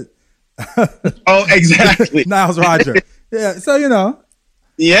 Oh, exactly. Niles Roger. Yeah. So,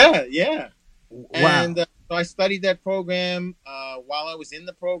 Yeah. Wow. And so I studied that program. While I was in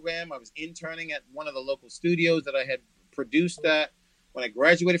the program, I was interning at one of the local studios that I had produced at. When I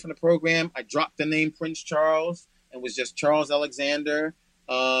graduated from the program, I dropped the name Prince Charles and was just Charles Alexander,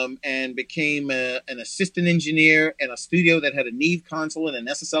 and became an assistant engineer in a studio that had a Neve console and an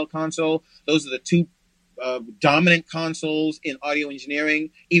SSL console. Those are the two dominant consoles in audio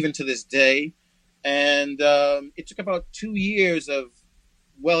engineering, even to this day. And it took about 2 years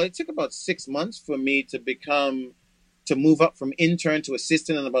it took about 6 months for me to move up from intern to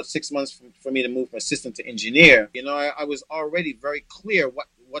assistant, and about 6 months for me to move from assistant to engineer. I was already very clear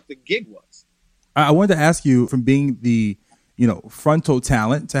what the gig was. I wanted to ask you, from being the, frontal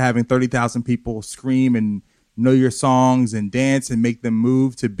talent to having 30,000 people scream and know your songs and dance and make them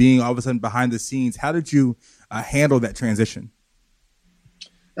move, to being all of a sudden behind the scenes, how did you handle that transition?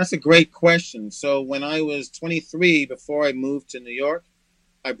 That's a great question. So when I was 23, before I moved to New York,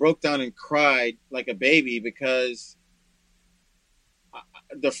 I broke down and cried like a baby because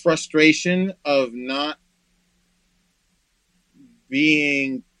the frustration of not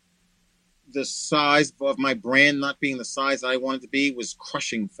being the size of my brand, not being the size I wanted to be, was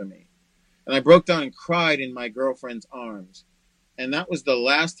crushing for me. And I broke down and cried in my girlfriend's arms. And that was the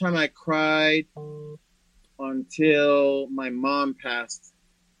last time I cried until my mom passed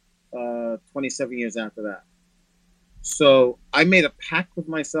 27 years after that. So I made a pact with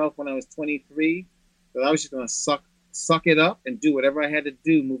myself when I was 23 that I was just going to suck it up and do whatever I had to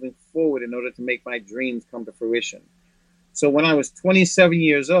do moving forward in order to make my dreams come to fruition. So when I was 27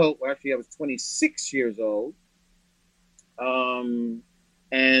 years old, well, actually I was 26 years old, and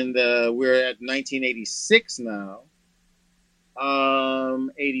we're at 1986 now.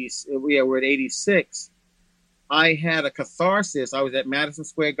 We're at 86. I had a catharsis. I was at Madison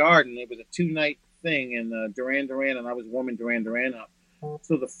Square Garden. It was a 2-night thing, and Duran Duran, and I was warming Duran Duran up.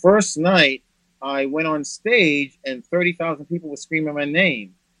 So the first night, I went on stage, and 30,000 people were screaming my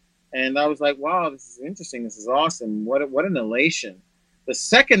name. And I was like, wow, this is interesting. This is awesome. What an elation. The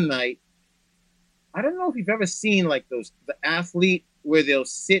second night, I don't know if you've ever seen like the athlete where they'll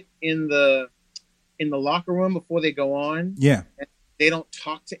sit in the locker room before they go on. Yeah. And they don't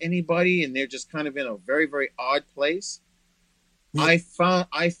talk to anybody, and they're just kind of in a very, very odd place. Yeah. I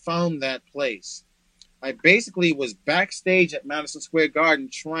found that place. I basically was backstage at Madison Square Garden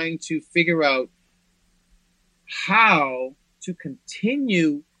trying to figure out how to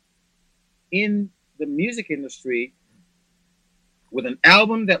continue in the music industry with an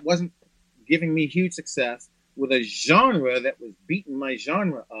album that wasn't giving me huge success, with a genre that was beating my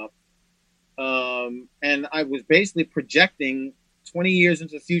genre up. And I was basically projecting 20 years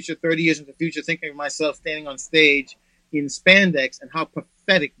into the future, 30 years into the future, thinking of myself standing on stage in spandex and how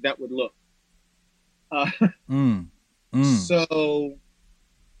pathetic that would look. So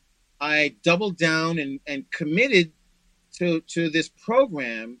I doubled down and committed to this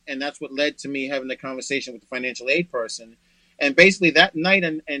program, and that's what led to me having the conversation with the financial aid person. And basically that night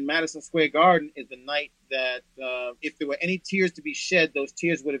in Madison Square Garden is the night that if there were any tears to be shed, those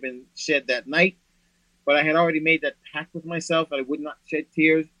tears would have been shed that night. But I had already made that pact with myself that I would not shed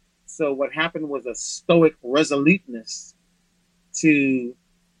tears. So what happened was a stoic resoluteness to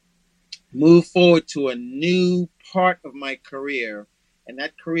move forward to a new part of my career. And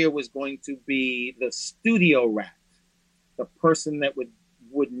that career was going to be the studio rat, the person that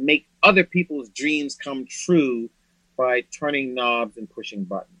would make other people's dreams come true by turning knobs and pushing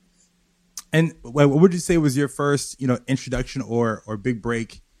buttons. And what would you say was your first, introduction or big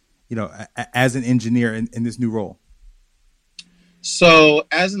break, as an engineer in this new role? So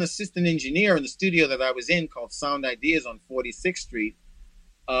as an assistant engineer in the studio that I was in called Sound Ideas on 46th Street,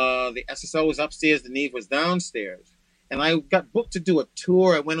 the SSL was upstairs, the Neve was downstairs. And I got booked to do a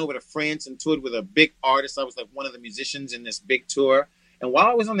tour. I went over to France and toured with a big artist. I was like one of the musicians in this big tour. And while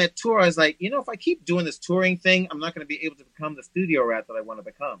I was on that tour, I was like, if I keep doing this touring thing, I'm not going to be able to become the studio rat that I want to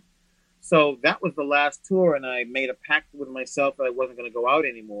become. So that was the last tour, and I made a pact with myself that I wasn't going to go out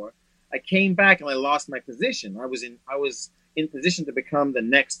anymore. I came back and I lost my position. I was in position to become the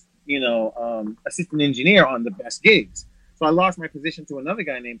next, assistant engineer on the best gigs. So I lost my position to another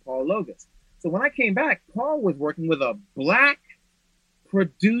guy named Paul Logus. So when I came back, Paul was working with a black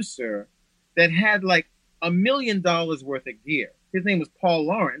producer that had like $1 million worth of gear. His name was Paul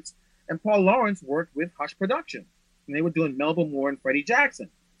Lawrence, and Paul Lawrence worked with Hush Productions, and they were doing Melba Moore and Freddie Jackson.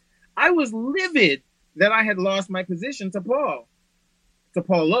 I was livid that I had lost my position to Paul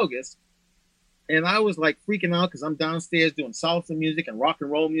Logus, And I was like freaking out because I'm downstairs doing salsa music and rock and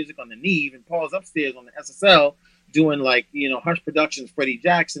roll music on the Neve, and Paul's upstairs on the SSL doing like, Hush Productions, Freddie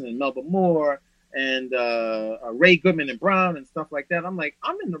Jackson and Melba Moore and Ray Goodman and Brown and stuff like that. I'm like,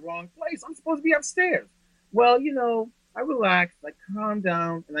 I'm in the wrong place. I'm supposed to be upstairs. Well, I relaxed, I calmed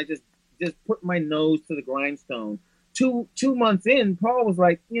down, and I just put my nose to the grindstone. Two months in, Paul was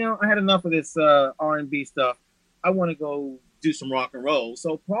like, I had enough of this R&B stuff. I want to go do some rock and roll.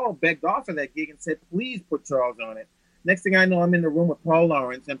 So Paul begged off of that gig and said, please put Charles on it. Next thing I know, I'm in the room with Paul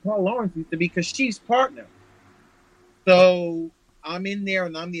Lawrence, and Paul Lawrence used to be Kashif's partner. So I'm in there,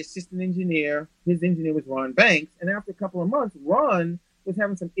 and I'm the assistant engineer. His engineer was Ron Banks. And after a couple of months, Ron was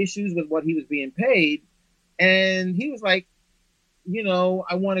having some issues with what he was being paid. And he was like,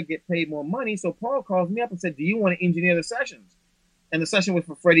 I want to get paid more money. So Paul calls me up and said, do you want to engineer the sessions? And the session was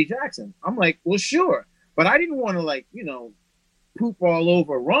for Freddie Jackson. I'm like, well, sure. But I didn't want to poop all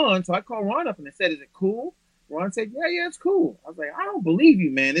over Ron. So I called Ron up and I said, is it cool? Ron said, yeah, it's cool. I was like, I don't believe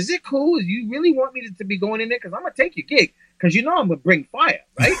you, man. Is it cool? Do you really want me to be going in there? Because I'm going to take your gig. Because I'm going to bring fire,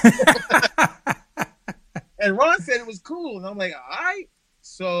 right? And Ron said it was cool. And I'm like, all right.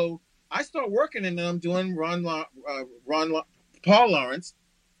 So I start working, and then I'm doing Paul Lawrence.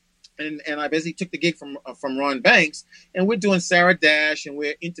 And I basically took the gig from Ron Banks. And we're doing Sarah Dash, and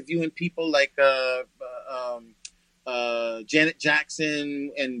we're interviewing people like Janet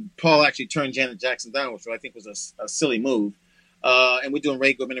Jackson, and Paul actually turned Janet Jackson down, which I think was a silly move. And we're doing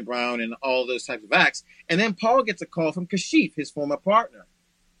Ray Goodman and Brown and all those types of acts. And then Paul gets a call from Kashif, his former partner,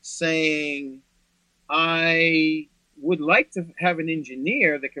 saying, I would like to have an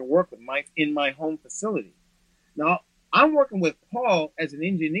engineer that can work with in my home facility. Now, I'm working with Paul as an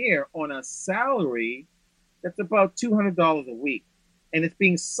engineer on a salary that's about $200 a week. And it's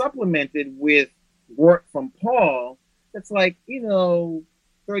being supplemented with work from Paul that's like,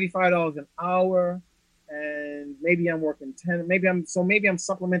 $35 an hour, and maybe I'm working 10. Maybe I'm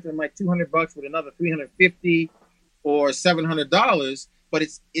supplementing my $200 with another $350 or $700, but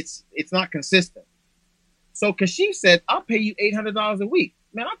it's not consistent. So Kashif said, I'll pay you $800 a week.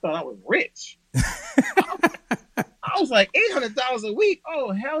 Man, I thought I was rich. I was like, $800 a week?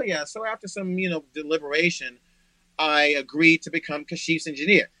 Oh, hell yeah. So after some, deliberation, I agreed to become Kashif's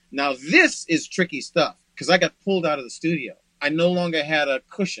engineer. Now, this is tricky stuff because I got pulled out of the studio. I no longer had a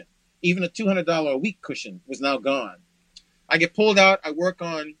cushion. Even a $200 a week cushion was now gone. I get pulled out. I work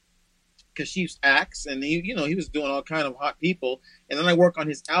on Kashif's acts, and he was doing all kind of hot people. And then I work on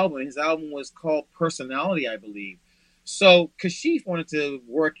his album. His album was called Personality, I believe. So Kashif wanted to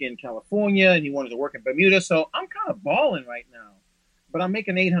work in California, and he wanted to work in Bermuda. So I'm kind of balling right now, but I'm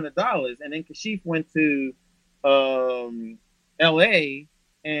making $800. And then Kashif went to L.A.,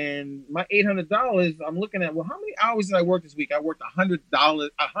 and my $800, I'm looking at, well, how many hours did I work this week? I worked $100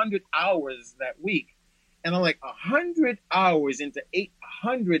 hours that week. And I'm like, 100 hours into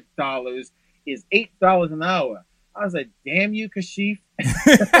 $800 is $8 an hour. I was like, damn you, Kashif.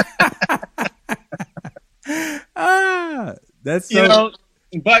 That's so...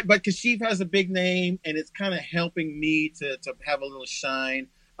 But Kashif has a big name, and it's kind of helping me to have a little shine.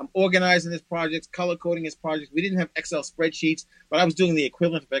 I'm organizing his projects, color coding his projects. We didn't have Excel spreadsheets, but I was doing the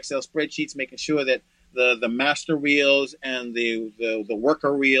equivalent of Excel spreadsheets, making sure that the master reels and the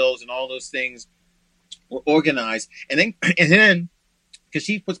worker reels and all those things were organized. And then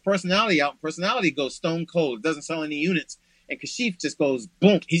Kashif puts Personality out. Personality goes stone cold. It doesn't sell any units. And Kashif just goes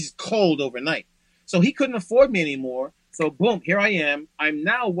boom. He's cold overnight. So he couldn't afford me anymore. So boom, here I am. I'm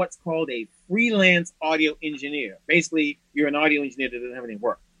now what's called a freelance audio engineer. Basically, you're an audio engineer that doesn't have any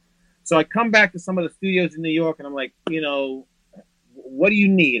work. So I come back to some of the studios in New York, and I'm like, what do you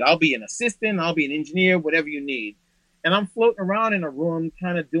need? I'll be an assistant. I'll be an engineer, whatever you need. And I'm floating around in a room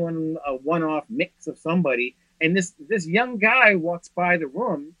kind of doing a one-off mix of somebody. And this young guy walks by the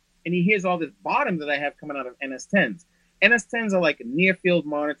room, and he hears all this bottom that I have coming out of NS10s. NS10s are like near-field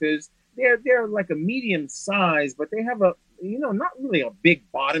monitors. They're like a medium size, but they have a, not really a big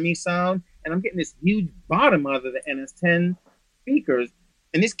bottomy sound. And I'm getting this huge bottom out of the NS10 speakers.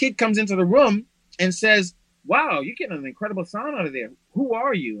 And this kid comes into the room and says, wow, you're getting an incredible sound out of there. Who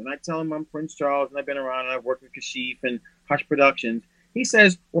are you? And I tell him I'm Prince Charles, and I've been around, and I've worked with Kashif and Hush Productions. He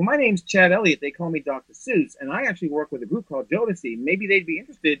says, well, my name's Chad Elliott. They call me Dr. Seuss, and I actually work with a group called Jodeci. Maybe they'd be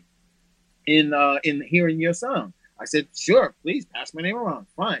interested in hearing your sound. I said, sure, please pass my name around.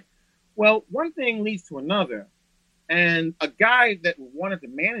 Fine. Well, one thing leads to another, and a guy that wanted to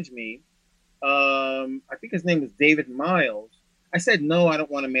manage me, I think his name was David Miles. I said, no, I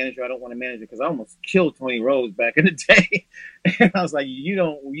don't want to manage her. I don't want to manage her because I almost killed Tony Rose back in the day. And I was like, you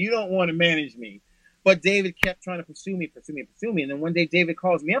don't want to manage me. But David kept trying to pursue me. And then one day David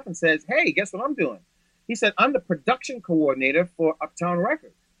calls me up and says, hey, guess what I'm doing? He said, I'm the production coordinator for Uptown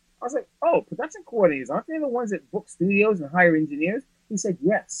Records. I was like, oh, production coordinators, aren't they the ones that book studios and hire engineers? He said,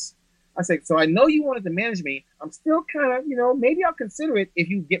 yes. I said, so I know you wanted to manage me. I'm still kind of, maybe I'll consider it if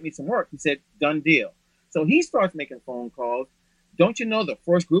you get me some work. He said, done deal. So he starts making phone calls. Don't you know the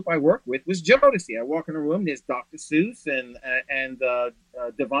first group I worked with was Jodeci? I walk in a room, there's Dr. Seuss and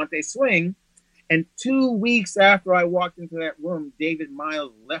Devontae Swing. And 2 weeks after I walked into that room, David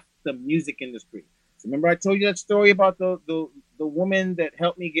Miles left the music industry. So remember I told you that story about the woman that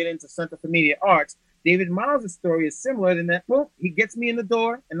helped me get into Center for Media Arts? David Miles' story is similar in that, boom, he gets me in the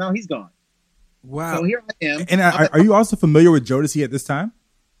door, and now he's gone. Wow. So here I am. And are you also familiar with Jodeci at this time?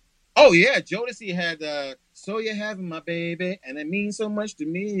 Oh, yeah. Jodeci had So You Having My Baby, and it means so much to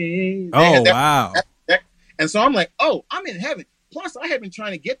me. Wow. And so I'm like, oh, I'm in heaven. Plus, I had been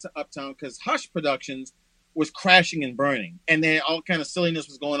trying to get to Uptown because Hush Productions was crashing and burning. And then all kind of silliness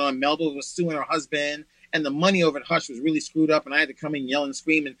was going on. Melba was suing her husband, and the money over at Hush was really screwed up, and I had to come in yelling,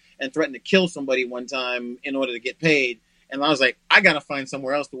 screaming, and threaten to kill somebody one time in order to get paid. And I was like, I got to find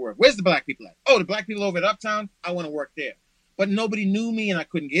somewhere else to work. Where's the black people at? Oh, the black people over at Uptown? I want to work there. But nobody knew me, and I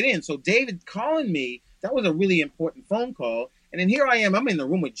couldn't get in. So David calling me, that was a really important phone call. And then here I am. I'm in the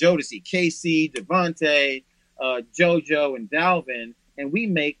room with Jodeci, KC, Devontae, JoJo, and Dalvin, and we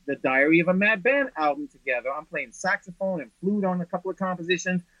make the Diary of a Mad Band album together. I'm playing saxophone and flute on a couple of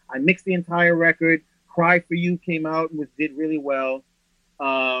compositions. I mixed the entire record. Cry For You came out and did really well.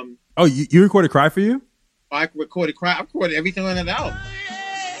 You recorded Cry For You? I recorded Cry. I recorded everything on that album.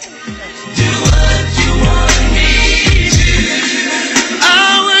 Do what you want me to.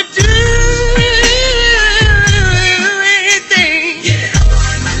 I would do anything. Get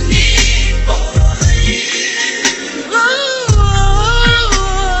on my knee for you. Oh,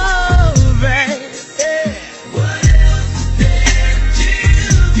 baby. What else is there to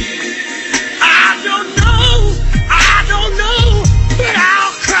do? I don't know, but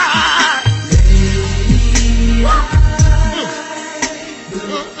I'll cry.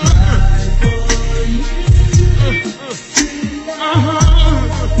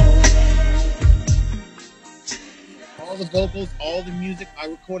 All the vocals, all the music, I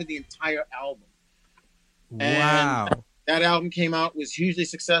recorded the entire album. Wow. And that album came out, was hugely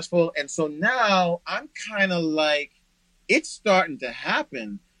successful. And so now I'm kind of like, it's starting to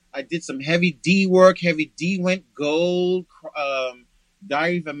happen. I did some heavy D work. Heavy D went gold.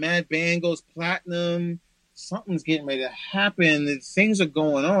 Diary of a Mad Band goes platinum. Something's getting ready to happen. Things are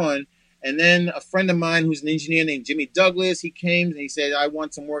going on. And then a friend of mine who's an engineer named Jimmy Douglas, he came and he said, I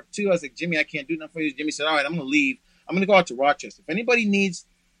want some work too. I was like, Jimmy, I can't do nothing for you. Jimmy said, all right, I'm going to leave. I'm going to go out to Rochester. If anybody needs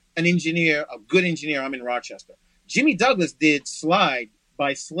an engineer, a good engineer, I'm in Rochester. Jimmy Douglas did Slide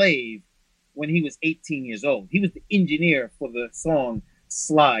by Slave when he was 18 years old. He was the engineer for the song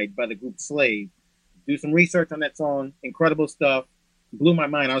Slide by the group Slave. Do some research on that song. Incredible stuff. Blew my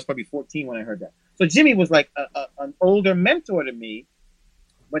mind. I was probably 14 when I heard that. So Jimmy was like an older mentor to me,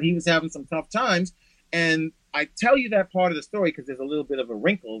 but he was having some tough times. And I tell you that part of the story because there's a little bit of a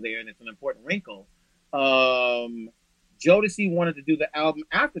wrinkle there, and it's an important wrinkle. Jodeci wanted to do the album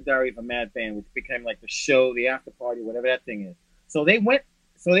after Diary of a Mad Band, which became like the show, the after party, whatever that thing is. So they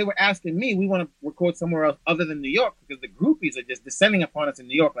were asking me, we want to record somewhere else other than New York because the groupies are just descending upon us in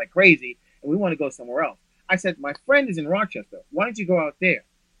New York like crazy, and we want to go somewhere else. I said, my friend is in Rochester. Why don't you go out there?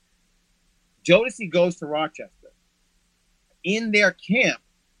 Jodeci goes to Rochester. In their camp,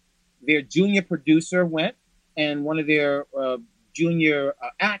 their junior producer went, and one of their junior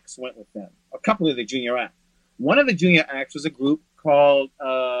acts went with them. A couple of the junior acts. One of the junior acts was a group called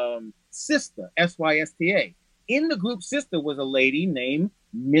Sister, Systa. In the group Sister was a lady named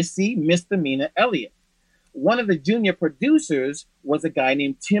Missy Misdemeanor Elliott. One of the junior producers was a guy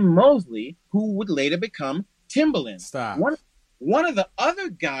named Tim Mosley, who would later become Timbaland. Stop. One of the other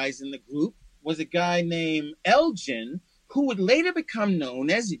guys in the group was a guy named Elgin, who would later become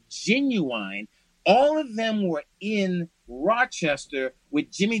known as Genuine. All of them were in Rochester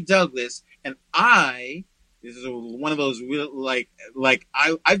with Jimmy Douglas, and this is one of those real,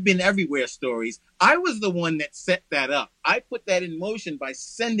 I've been everywhere stories. I was the one that set that up. I put that in motion by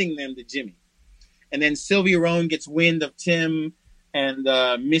sending them to Jimmy. And then Sylvia Rhone gets wind of Tim and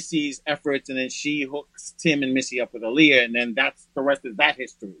Missy's efforts, and then she hooks Tim and Missy up with Aaliyah, and then that's the rest of that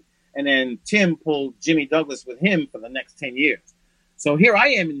history. And then Tim pulled Jimmy Douglas with him for the next 10 years. So here I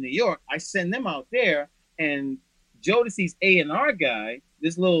am in New York. I send them out there, and Jodeci's A&R guy,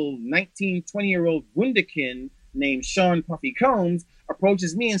 this little 19, 20-year-old wunderkind named Sean Puffy Combs,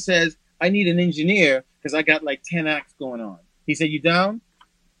 approaches me and says, I need an engineer because I got like 10 acts going on. He said, you down?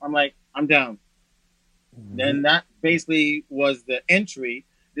 I'm like, I'm down. Then that basically was the entry.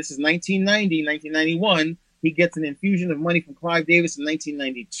 This is 1990, 1991. He gets an infusion of money from Clive Davis in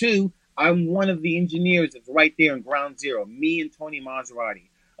 1992. I'm one of the engineers that's right there in ground zero, me and Tony Maserati.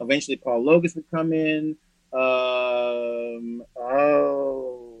 Eventually, Paul Logus would come in. I'm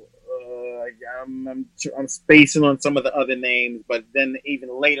spacing on some of the other names, but then even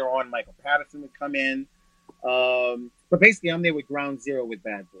later on, Michael Patterson would come in. But basically, I'm there with ground zero with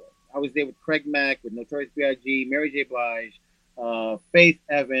Bad Boy. I was there with Craig Mack, with Notorious B.I.G., Mary J. Blige, Faith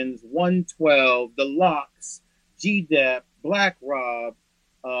Evans, 112, The Lox, G-Dep, Black Rob,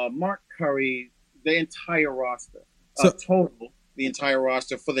 Mark Curry, the entire roster. The entire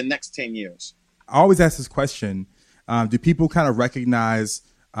roster for the next 10 years. I always ask this question. Do people kind of recognize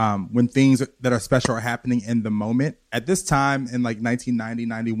when things that are special are happening in the moment? At this time in like 1990,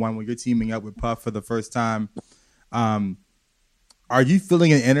 91, when you're teaming up with Puff for the first time, are you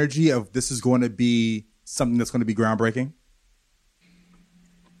feeling an energy of this is going to be something that's going to be groundbreaking?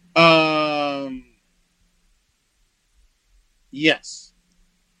 Yes.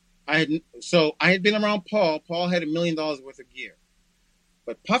 I had been around Paul. Paul had $1 million worth of gear.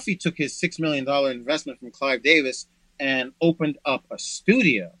 But Puffy took his $6 million investment from Clive Davis and opened up a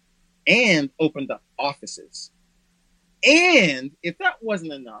studio and opened up offices. And if that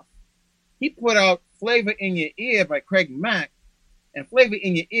wasn't enough, he put out Flavor in Your Ear by Craig Mack. And Flavor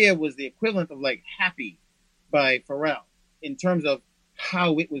in Your Ear was the equivalent of like Happy by Pharrell in terms of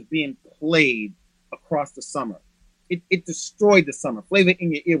how it was being played across the summer. It destroyed the summer. Flavor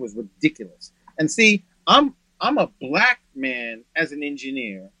in Your Ear was ridiculous. And see, I'm a black man as an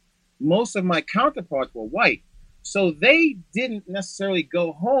engineer. Most of my counterparts were white. So they didn't necessarily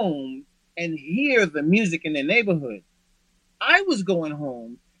go home and hear the music in their neighborhood. I was going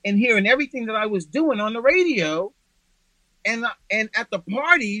home and hearing everything that I was doing on the radio and at the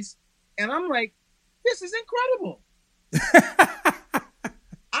parties. And I'm like, this is incredible.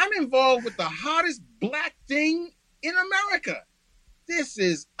 I'm involved with the hottest black thing in America.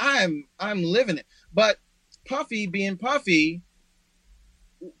 I'm living it. But Puffy, being Puffy,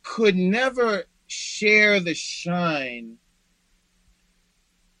 could never share the shine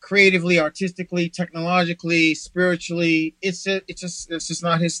creatively, artistically, technologically, spiritually. It's just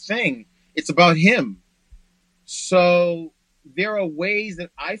not his thing. It's about him. So there are ways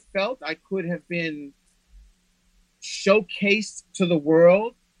that I felt I could have been showcased to the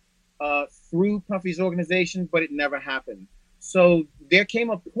world through Puffy's organization, but it never happened. So there came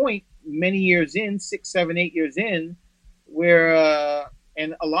a point many years in, 6, 7, 8 years in, where,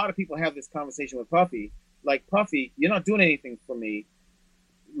 and a lot of people have this conversation with Puffy, like, Puffy, you're not doing anything for me.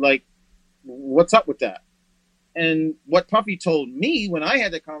 Like, what's up with that? And what Puffy told me when I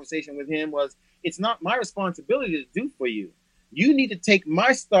had that conversation with him was, it's not my responsibility to do for you. You need to take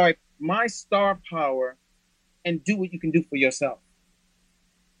my star power and do what you can do for yourself.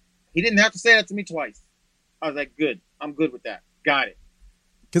 He didn't have to say that to me twice. I was like, good. I'm good with that. Got it.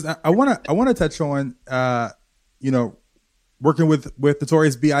 Because I want to touch on, working with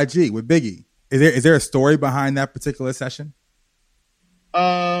Notorious B.I.G., with Biggie. Is there a story behind that particular session?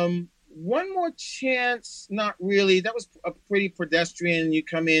 One More Chance, not really. That was a pretty pedestrian. You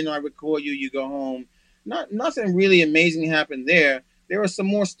come in, I record you, you go home. Nothing really amazing happened there. There are some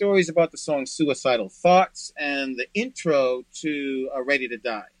more stories about the song Suicidal Thoughts and the intro to Ready to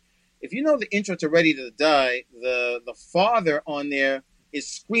Die. If you know the intro to Ready to Die, the father on there is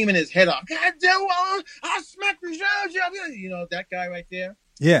screaming his head off. God damn, I'll smack the judge. You know, that guy right there?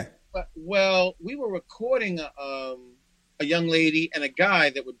 Yeah. But, well, we were recording a young lady and a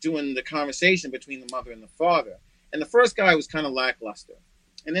guy that were doing the conversation between the mother and the father. And the first guy was kind of lackluster.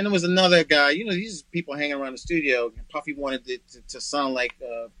 And then there was another guy, these people hanging around the studio. Puffy wanted it to sound like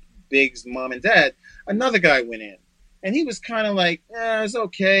Big's mom and dad. Another guy went in. And he was kind of like, it's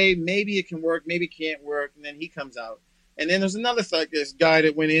okay. Maybe it can work. Maybe it can't work. And then he comes out. And then there's another this guy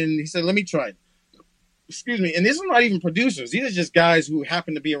that went in. And he said, let me try it. Excuse me. And these are not even producers. These are just guys who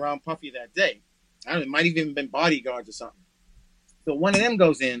happened to be around Puffy that day. I don't know. It might have even been bodyguards or something. So one of them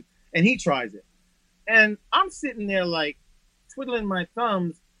goes in and he tries it. And I'm sitting there like twiddling my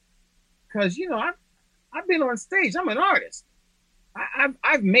thumbs because, I've been on stage. I'm an artist.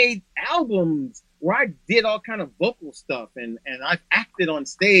 I've made albums where I did all kind of vocal stuff and I've acted on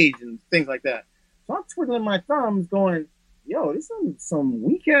stage and things like that. So I'm twiddling my thumbs going, yo, this is some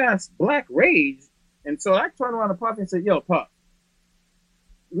weak-ass black rage. And so I turned around to Puff and said, yo, Puff,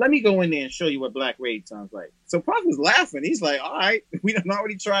 let me go in there and show you what black rage sounds like. So Puff was laughing. He's like, all right, we done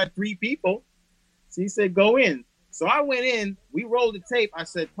already tried 3 people. So he said, go in. So I went in, we rolled the tape. I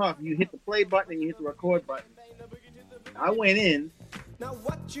said, Puff, you hit the play button and you hit the record button. I went in, Now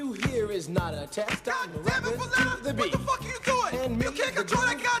what you hear is not a test. I'm rapping to the beat. What the fuck are you doing? You can't control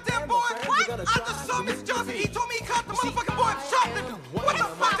that goddamn boy. What? I just saw Mr. Johnson. He told me he caught the motherfucking boy and shot him. What the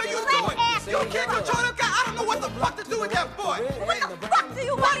fuck are you doing? You can't control that guy. I don't know what the fuck to do with that boy. What the fuck do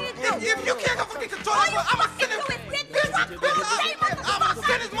you want me to do? If you can't fucking control that boy, I'ma send him. I'ma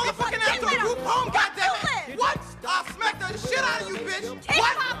send his motherfucking ass to the group home, goddamn. What? I'll smack the shit out of you, bitch. Take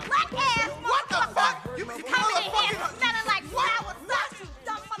What? my black ass, What the fuck? You coming in here smelling like sour sauce, you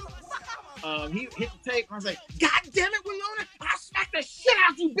dumb motherfucker. He hit the tape. I was like, God damn it, Winona! I'll smack the shit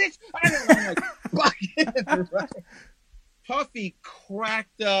out of you, bitch! I'm like, fuck. Puffy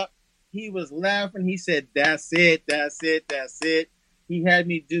cracked up. He was laughing. He said, "That's it, that's it, that's it." He had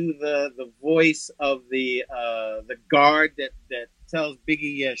me do the voice of the guard that tells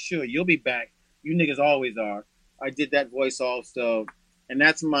Biggie, "Yeah, sure, you'll be back. You niggas always are." I did that voice also, and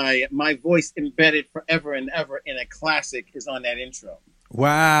that's my voice embedded forever and ever in a classic is on that intro.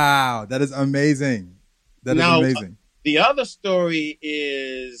 Wow, that is amazing. That is amazing. The other story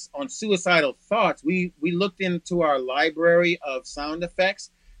is on Suicidal Thoughts. We looked into our library of sound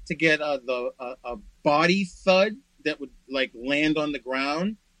effects to get a body thud that would like land on the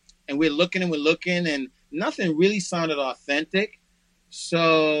ground, and we're looking and nothing really sounded authentic.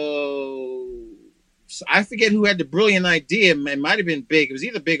 So I forget who had the brilliant idea. It might have been Big. It was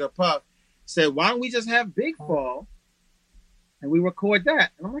either Big or Puff. Said, why don't we just have Big fall and we record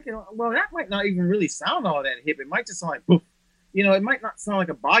that? And I'm like, well, that might not even really sound all that hip. It might just sound like boof. It might not sound like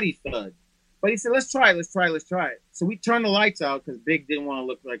a body thud. But he said, let's try it. So we turned the lights out because Big didn't want to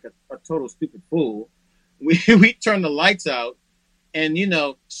look like a total stupid fool. We turned the lights out, and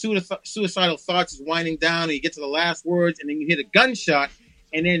Suicidal Thoughts is winding down, and you get to the last words, and then you hit a gunshot,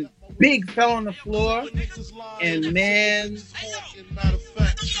 and then Big fell on the floor, and man,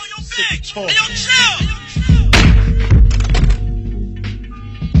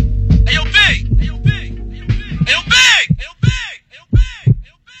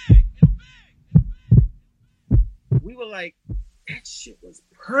 we were like, that shit was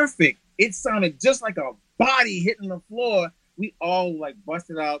perfect. It sounded just like a body hitting the floor. We all like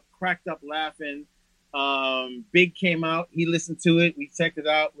busted out, cracked up laughing. Big came out. He listened to it. We checked it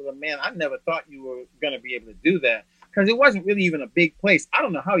out. We were like, man, I never thought you were going to be able to do that. Because it wasn't really even a big place. I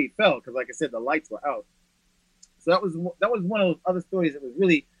don't know how he felt because, like I said, the lights were out. So that was one of those other stories that was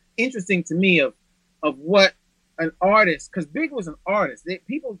really interesting to me of what an artist, because Big was an artist.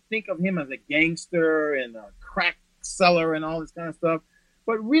 People think of him as a gangster and a crack seller and all this kind of stuff.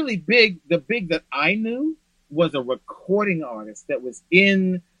 But really the Big that I knew was a recording artist that was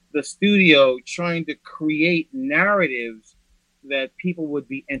in the studio trying to create narratives that people would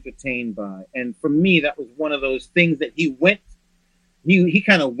be entertained by. And for me, that was one of those things that he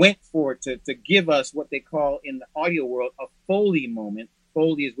kind of went for to give us what they call in the audio world a Foley moment.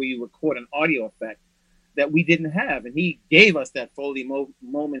 Foley is where you record an audio effect that we didn't have. And he gave us that Foley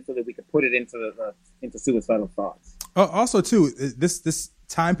moment so that we could put it into Suicidal Thoughts. Also, too, this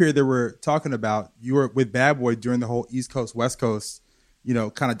time period that we're talking about, you were with Bad Boy during the whole East Coast, West Coast,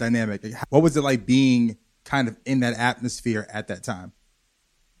 kind of dynamic. What was it like being kind of in that atmosphere at that time?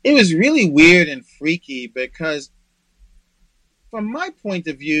 It was really weird and freaky because from my point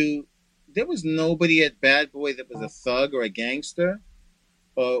of view, there was nobody at Bad Boy that was a thug or a gangster.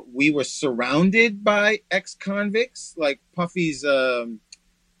 We were surrounded by ex-convicts, like Puffy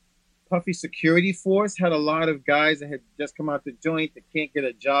security force had a lot of guys that had just come out the joint that can't get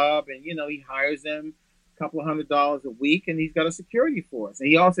a job, and he hires them a couple of $100 a week, and he's got a security force. And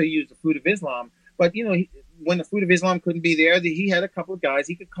he also used the Fruit of Islam, but when the Fruit of Islam couldn't be there, he had a couple of guys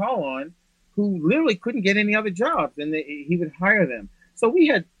he could call on who literally couldn't get any other jobs, and he would hire them. So we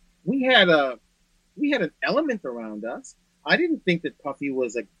had an element around us. I didn't think that Puffy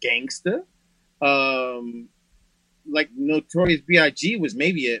was a gangster. Like Notorious B.I.G. was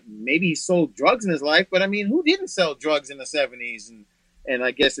maybe he sold drugs in his life, but I mean, who didn't sell drugs in the 70s and I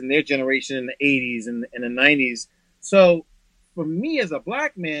guess in their generation in the 80s and the 90s? So for me as a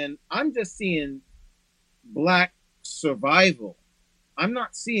black man, I'm just seeing black survival. I'm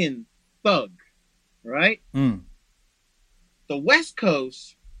not seeing thug, right? Mm. The West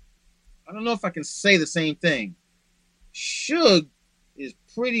Coast, I don't know if I can say the same thing. Suge is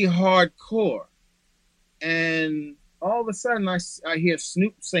pretty hardcore. And all of a sudden, I hear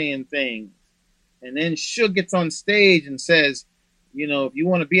Snoop saying things. And then Suge gets on stage and says, if you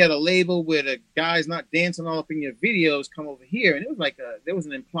want to be at a label where the guy's not dancing all up in your videos, come over here. And it was like there was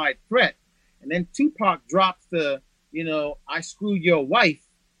an implied threat. And then Tupac drops the, I screwed your wife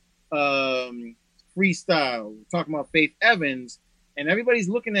freestyle, talking about Faith Evans. And everybody's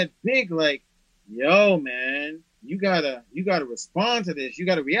looking at Big like, yo, man, you gotta respond to this. You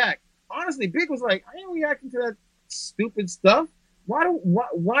gotta react. Honestly, Big was like, I ain't reacting to that stupid stuff. Why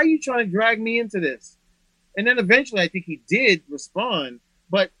are you trying to drag me into this? And then eventually I think he did respond.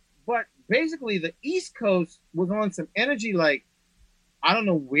 But basically the East Coast was on some energy like, I don't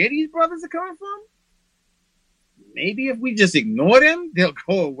know where these brothers are coming from. Maybe if we just ignore them, they'll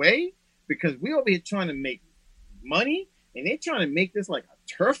go away, because we over here trying to make money and they're trying to make this like a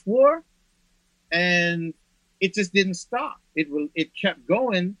turf war. And it just didn't stop. It kept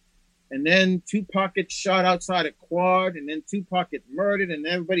going. And then Tupac gets shot outside a quad, and then Tupac gets murdered, and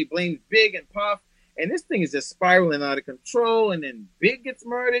everybody blames Big and Puff. And this thing is just spiraling out of control. And then Big gets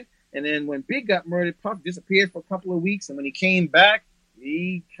murdered. And then when Big got murdered, Puff disappeared for a couple of weeks. And when he came back,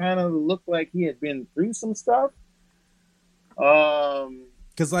 he kind of looked like he had been through some stuff.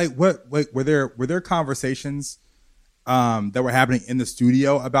 Because like, what were there conversations that were happening in the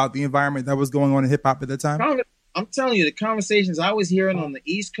studio about the environment that was going on in hip hop at the time? I'm telling you, the conversations I was hearing on the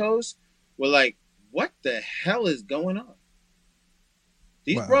East Coast were like, what the hell is going on?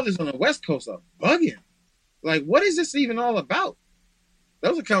 These brothers on the West Coast are bugging. Like, what is this even all about?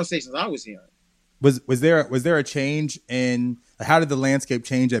 Those are conversations I was hearing. Was there a change in, how did the landscape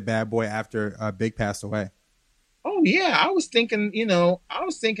change at Bad Boy after Big passed away? Oh yeah, I was thinking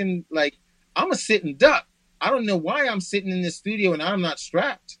like, I'm a sitting duck. I don't know why I'm sitting in this studio and I'm not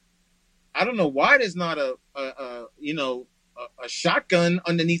strapped. I don't know why there's not a shotgun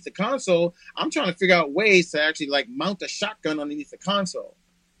underneath the console. I'm trying to figure out ways to actually like mount a shotgun underneath the console.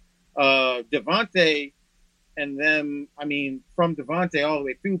 Devontae and them, I mean, from Devontae all the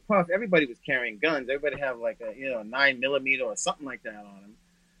way through Puff, everybody was carrying guns. Everybody had like a 9mm or something like that on them.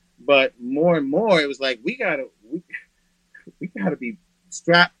 But more and more, it was like we gotta be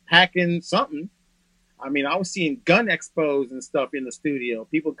strapped, packing something. I mean, I was seeing gun expos and stuff in the studio.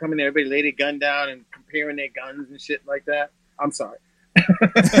 People coming there, everybody lay their gun down and comparing their guns and shit like that. I'm sorry.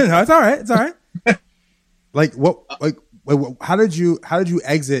 No, it's all right. It's all right. Like what? Like, how did you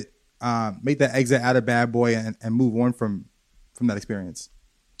exit? Make that exit out of Bad Boy and move on from that experience?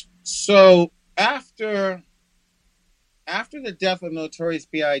 So after the death of Notorious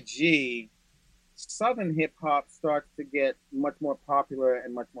B.I.G., Southern hip hop starts to get much more popular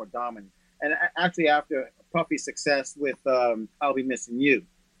and much more dominant. And actually, after Puffy's success with "I'll Be Missing You,"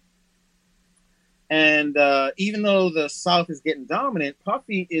 and even though the South is getting dominant,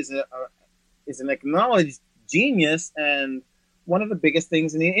 Puffy is an acknowledged genius and one of the biggest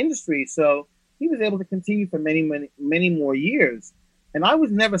things in the industry. So he was able to continue for many, many, many more years. And I was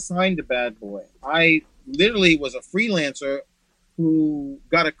never signed to Bad Boy. I literally was a freelancer who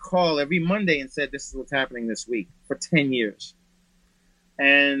got a call every Monday and said, "This is what's happening this week," for 10 years.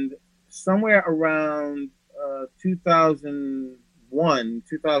 And somewhere around 2001,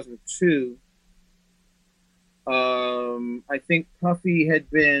 2002, I think Puffy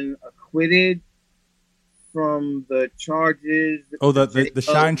had been acquitted from the charges. The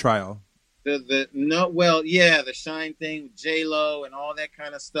Shine trial. The Shine thing with J-Lo and all that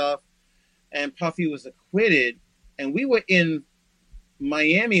kind of stuff. And Puffy was acquitted. And we were in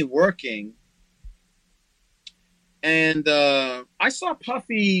Miami working. And I saw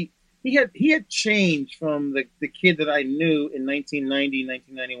Puffy. He had changed from the kid that I knew in 1990,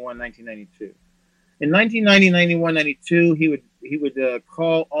 1991, 1992. In 1990, 91, 92, he would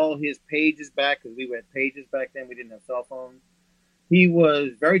call all his pages back, because we had pages back then. We didn't have cell phones. He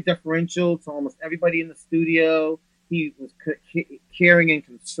was very deferential to almost everybody in the studio. He was caring and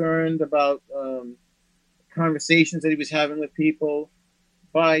concerned about conversations that he was having with people.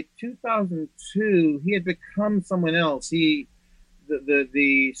 By 2002, he had become someone else.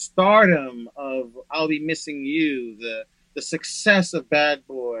 The stardom of "I'll Be Missing You," the success of Bad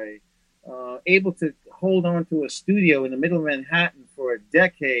Boy, able to hold on to a studio in the middle of Manhattan for a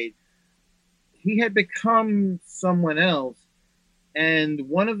decade. He had become someone else. And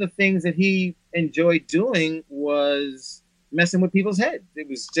one of the things that he enjoyed doing was messing with people's heads. It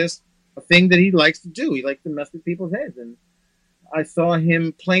was just a thing that he likes to do. He likes to mess with people's heads. And I saw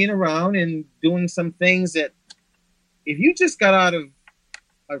him playing around and doing some things that, if you just got out of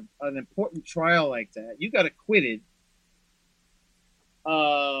an important trial like that, you got acquitted,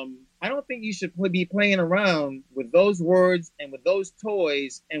 I don't think you should be playing around with those words and with those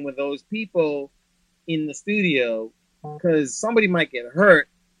toys and with those people in the studio, because somebody might get hurt.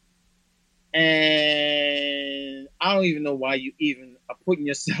 And I don't even know why you even are putting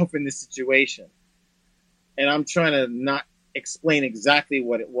yourself in this situation. And I'm trying to not explain exactly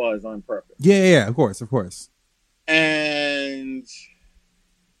what it was on purpose. Yeah, of course. And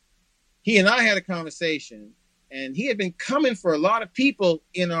he and I had a conversation, and he had been coming for a lot of people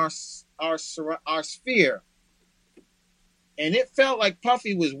in our sphere. And it felt like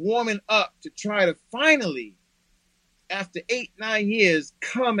Puffy was warming up to try to finally, after 8-9 years,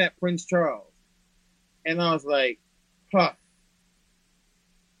 come at Prince Charles. And I was like, Puff,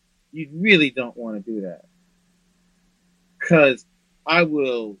 you really don't want to do that. Because I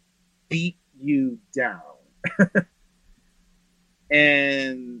will beat you down.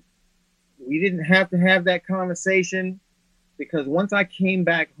 And we didn't have to have that conversation, because once I came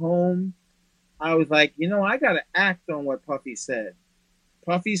back home, I was like, you know, I got to act on what Puffy said.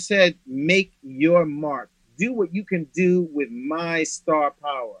 Puffy said, make your mark. Do what you can do with my star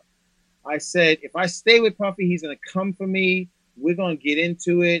power. I said, if I stay with Puffy, he's going to come for me. We're going to get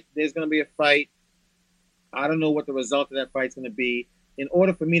into it. There's going to be a fight. I don't know what the result of that fight's going to be. In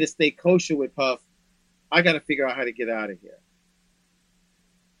order for me to stay kosher with Puff, I got to figure out how to get out of here.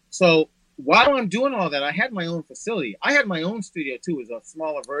 So while I'm doing all that, I had my own facility. I had my own studio, too. It was a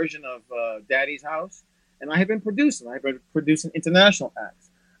smaller version of Daddy's house. And I had been producing. I had been producing international acts.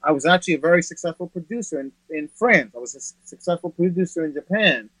 I was actually a very successful producer in France. I was a successful producer in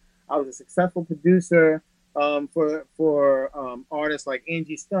Japan. I was a successful producer for artists like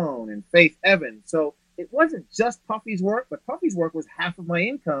Angie Stone and Faith Evans. So it wasn't just Puffy's work, but Puffy's work was half of my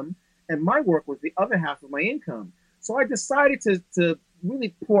income, and my work was the other half of my income. So I decided to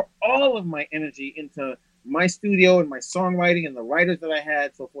really pour all of my energy into my studio and my songwriting and the writers that I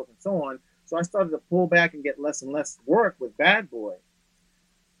had, so forth and so on. So I started to pull back and get less and less work with Bad Boy.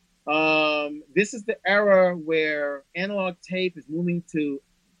 This is the era where analog tape is moving to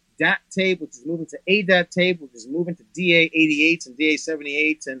DAT tape, which is moving to ADAT tape, which is moving to DA88s and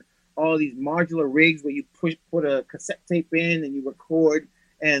DA78s and all these modular rigs where you put a cassette tape in and you record,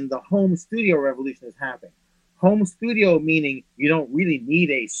 and the home studio revolution is happening. Home studio meaning you don't really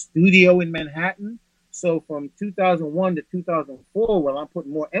need a studio in Manhattan. So from 2001 to 2004, when I'm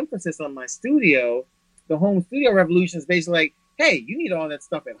putting more emphasis on my studio, the home studio revolution is basically like, hey, you need all that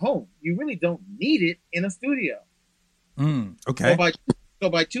stuff at home. You really don't need it in a studio. Okay. So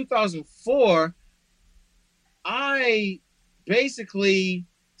by 2004, I basically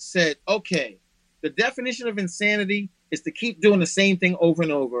said, okay, the definition of insanity is to keep doing the same thing over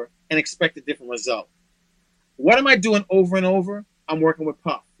and over and expect a different result. What am I doing over and over? I'm working with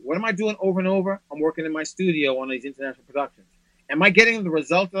Puff. What am I doing over and over? I'm working in my studio on these international productions. Am I getting the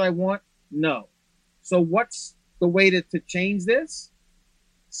result that I want? No. So what's the way to change this?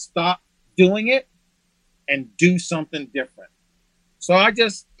 Stop doing it and do something different. So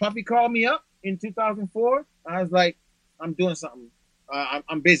Puffy called me up in 2004. I was like, I'm doing something.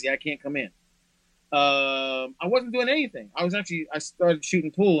 I'm busy. I can't come in. I wasn't doing anything. I started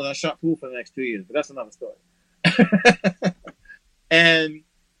shooting pool, and I shot pool for the next 2 years, but that's another story. And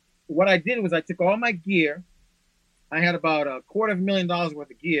what I did was I took all my gear. I had about $250,000 worth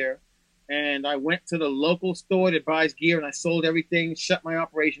of gear, and I went to the local store that buys gear, and I sold everything, shut my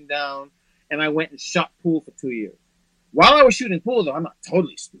operation down, and I went and shot pool for 2 years. While I was shooting pool, though, I'm not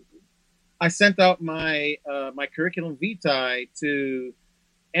totally stupid. I sent out my my curriculum vitae to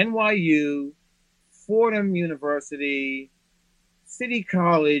NYU, Fordham University, City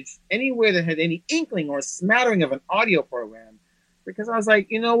College, anywhere that had any inkling or smattering of an audio program, because I was like,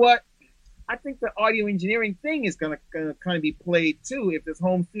 you know what? I think the audio engineering thing is gonna kind of be played too. If this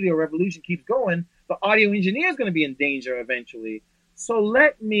home studio revolution keeps going, the audio engineer is gonna be in danger eventually. So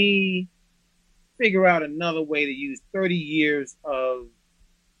let me figure out another way to use 30 years of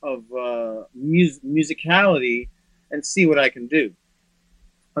musicality and see what I can do.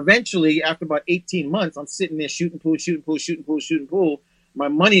 Eventually, after about 18 months, I'm sitting there shooting pool. My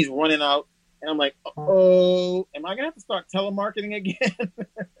money's running out, and I'm like, oh, am I going to have to start telemarketing again?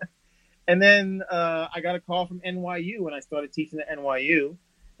 And then I got a call from NYU, and I started teaching at NYU.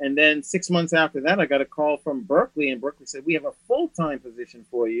 And then 6 months after that, I got a call from Berkeley, and Berkeley said, we have a full-time position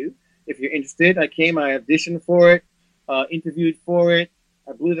for you. If you're interested. I came, I auditioned for it, interviewed for it.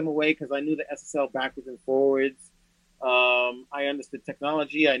 I blew them away because I knew the SSL backwards and forwards. I understood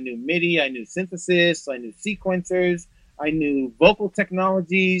technology. I knew MIDI. I knew synthesis. I knew sequencers. I knew vocal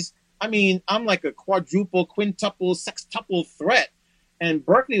technologies. I mean, I'm like a quadruple, quintuple, sextuple threat. And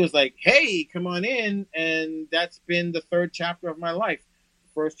Berkeley was like, hey, come on in. And that's been the third chapter of my life. The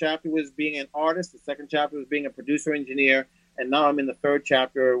first chapter was being an artist. The second chapter was being a producer engineer. And now I'm in the third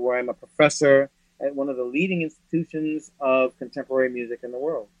chapter where I'm a professor at one of the leading institutions of contemporary music in the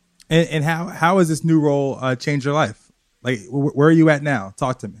world. And how has this new role changed your life? Like, where are you at now?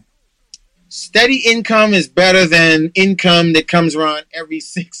 Talk to me. Steady income is better than income that comes around every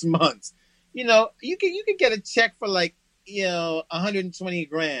 6 months. You know, you can get a check for like,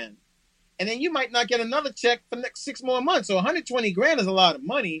 $120,000, and then you might not get another check for the next 6 more months. So $120,000 is a lot of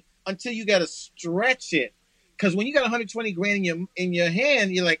money until you got to stretch it. Because when you got 120 grand in your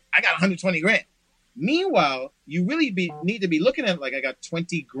hand, you're like, I got 120 grand. Meanwhile, you really need to be looking at it like I got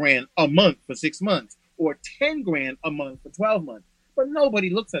 20 grand a month for 6 months or 10 grand a month for 12 months. But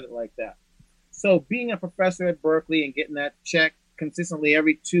nobody looks at it like that. So being a professor at Berkeley and getting that check consistently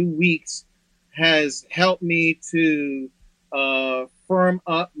every 2 weeks has helped me to firm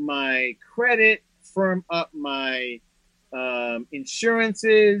up my credit, firm up my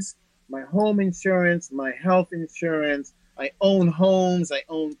insurances, my home insurance, my health insurance. I own homes, I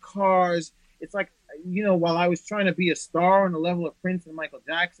own cars. It's like, while I was trying to be a star on the level of Prince and Michael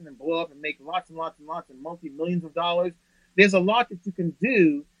Jackson and blow up and make lots and lots and lots and multi-millions of dollars, there's a lot that you can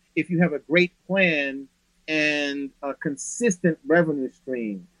do if you have a great plan and a consistent revenue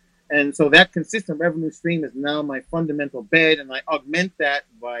stream. And so that consistent revenue stream is now my fundamental bed, and I augment that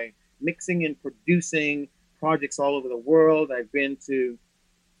by mixing and producing projects all over the world. I've been to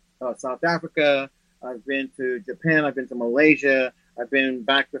South Africa, I've been to Japan, I've been to Malaysia, I've been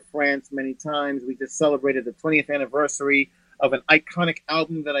back to France many times. We just celebrated the 20th anniversary of an iconic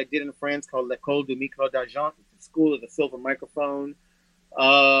album that I did in France called L'École du Micro d'Argent, the School of the Silver Microphone.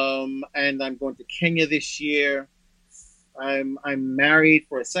 And I'm going to Kenya this year. I'm married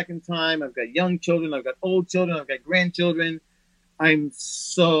for a second time. I've got young children, I've got old children, I've got grandchildren. I'm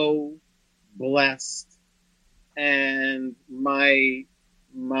so blessed. And my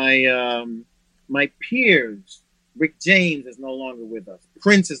peers, Rick James is no longer with us.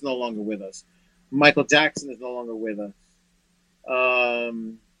 Prince is no longer with us. Michael Jackson is no longer with us.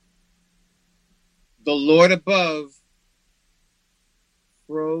 The Lord above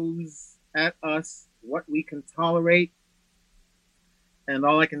throws at us what we can tolerate. And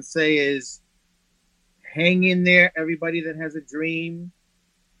all I can say is hang in there, everybody that has a dream.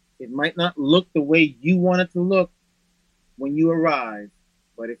 It might not look the way you want it to look when you arrive.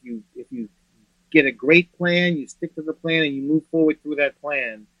 But if you get a great plan, you stick to the plan, and you move forward through that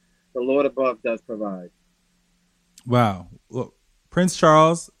plan, the Lord above does provide. Wow. Look, Prince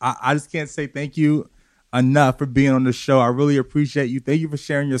Charles, I just can't say thank you enough for being on the show. I really appreciate you. Thank you for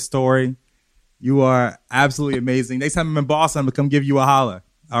sharing your story. You are absolutely amazing. Next time I'm in Boston, I'm going to come give you a holler.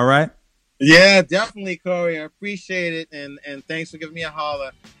 All right? Yeah, definitely, Corey. I appreciate it. And thanks for giving me a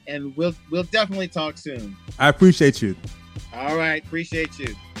holler. And we'll definitely talk soon. I appreciate you. All right. Appreciate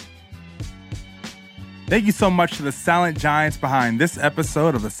you. Thank you so much to the Silent Giants behind this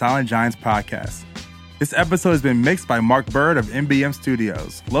episode of the Silent Giants podcast. This episode has been mixed by Mark Bird of MBM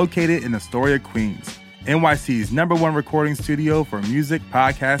Studios, located in Astoria, Queens, NYC's #1 recording studio for music,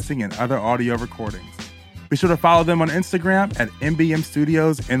 podcasting, and other audio recordings. Be sure to follow them on Instagram at MBM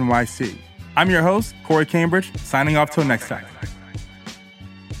Studios NYC. I'm your host, Corey Cambridge, signing off till next time.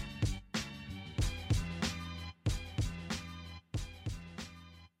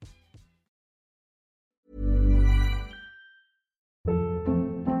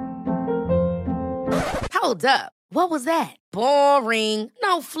 Hold up. What was that? Boring.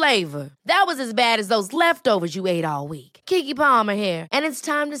 No flavor. That was as bad as those leftovers you ate all week. Keke Palmer here, and it's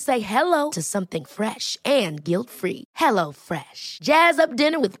time to say hello to something fresh and guilt-free. HelloFresh. Jazz up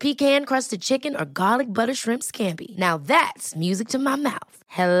dinner with pecan-crusted chicken or garlic butter shrimp scampi. Now that's music to my mouth.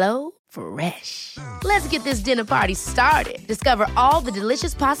 HelloFresh. Let's get this dinner party started. Discover all the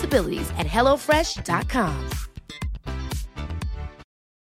delicious possibilities at HelloFresh.com.